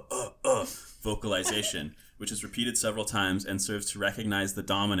short vocalization, which is repeated several times and serves to recognize the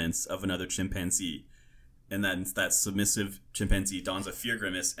dominance of another chimpanzee. And then that submissive chimpanzee dons a fear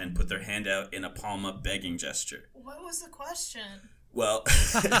grimace and put their hand out in a palm-up begging gesture. What was the question? Well,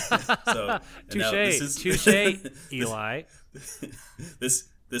 so now touche, Eli. This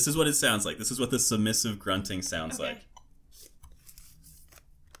is what it sounds like. This is what the submissive grunting sounds Okay. like.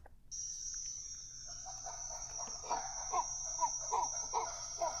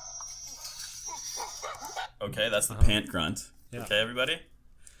 Okay, that's the pant grunt. Yeah. Okay, everybody?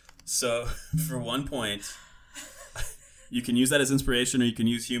 So, for 1 point, you can use that as inspiration or you can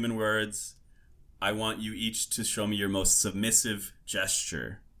use human words. I want you each to show me your most submissive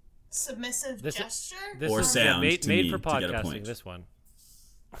gesture. Submissive gesture? This Or is sound made, to made me for to get a podcasting. point. This one.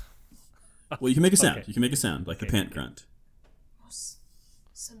 Well, you can make a sound. Okay. You can make a sound, like the Okay, pant okay. grunt.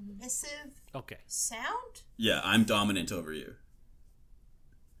 Submissive Okay. sound? Yeah, I'm dominant over you.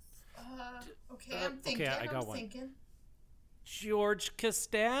 Okay, I'm thinking. okay, I got I'm one. thinking. George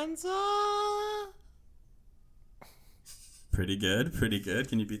Costanza. Pretty good, pretty good.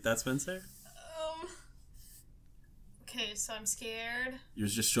 Can you beat that, Spencer? Okay, so I'm scared. You're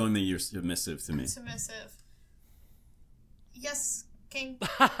just showing me you're submissive to me. Submissive. Yes, King.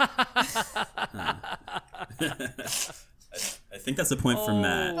 I think that's a point for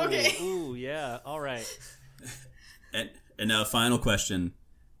Matt. Okay. Ooh, yeah. All right. And now, final question.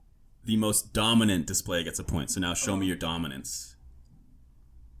 The most dominant display gets a point. So now show me your dominance.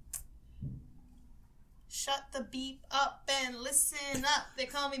 Shut the beep up and listen up. They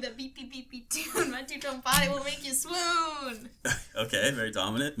call me the beep beep beep beep tune. My two-tone body will make you swoon. Okay, very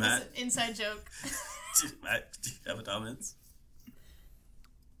dominant. Matt, That's an inside joke. Matt, do you have a dominance?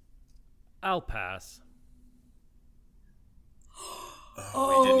 I'll pass.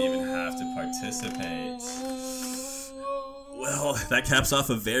 Oh, we didn't even have to participate. Well, that caps off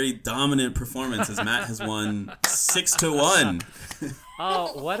a very dominant performance as Matt has won 6-1.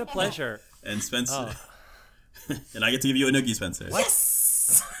 Oh, what a pleasure. And Spencer. And I get to give you a noogie, Spencer.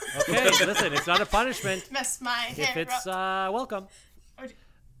 Yes! Okay, listen, it's not a punishment. Mess my If hair it's up. welcome.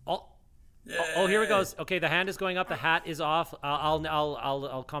 Oh, Oh, here it goes. Okay, the hand is going up. The hat is off. I'll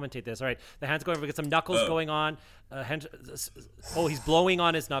commentate this. All right, the hand's going. We get some knuckles going on. He's blowing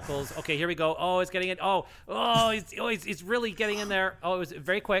on his knuckles. Okay, here we go. Oh, it's getting in. He's really getting in there. Oh, it was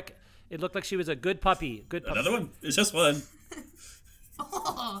very quick. It looked like she was a good puppy. Good puppy. Another one. It's just one.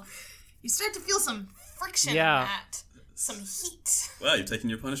 Oh, you start to feel some friction Yeah. in that. Some heat. Well, you're taking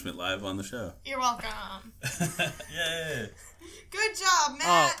your punishment live on the show. You're welcome. Yay. Good job,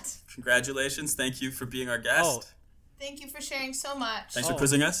 Matt. Congratulations. Thank you for being our guest. Oh. Thank you for sharing so much. Thanks for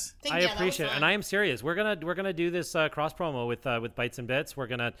quizzing us. I appreciate it, and I am serious. We're gonna do this cross promo with Bites and Bits. We're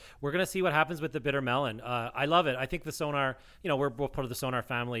gonna see what happens with the bitter melon. I love it. I think the Sonar, we're both part of the Sonar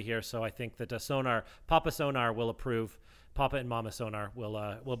family here, so I think that Papa Sonar will approve. Papa and Mama Sonar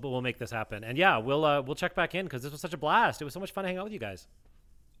will make this happen. And yeah, we'll check back in because this was such a blast. It was so much fun to hang out with you guys.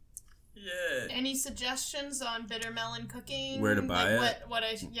 Yeah. Any suggestions on bitter melon cooking? Where to buy it?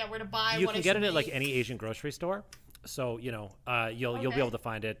 Where to buy? You can get it at like any Asian grocery store. So you'll be able to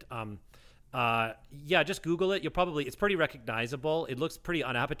find it. Just Google it. It's pretty recognizable. It looks pretty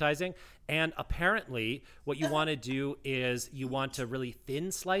unappetizing. And apparently what you want to do is you want to really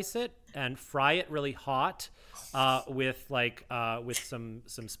thin slice it and fry it really hot with some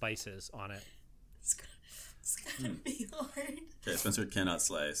spices on it. It's gonna be hard. Okay, Spencer cannot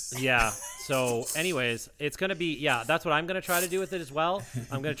slice. Yeah. So, anyways, it's gonna be that's what I'm gonna try to do with it as well.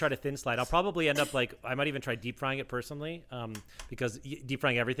 I'm gonna try to thin slide. I'll probably end up I might even try deep frying it personally, because deep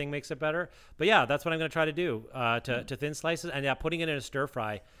frying everything makes it better. But yeah, that's what I'm gonna try to do to thin slices. And putting it in a stir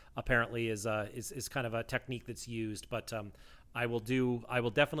fry apparently is kind of a technique that's used. But I will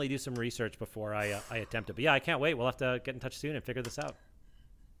definitely do some research before I attempt it. But yeah, I can't wait. We'll have to get in touch soon and figure this out.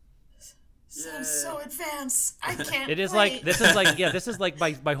 Sounds so advanced. I can't. It is wait. this is like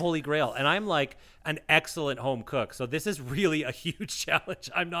my holy grail, and I'm like an excellent home cook. So this is really a huge challenge.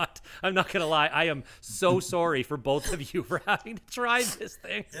 I'm not gonna lie. I am so sorry for both of you for having to try this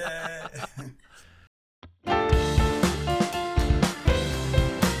thing. Yeah.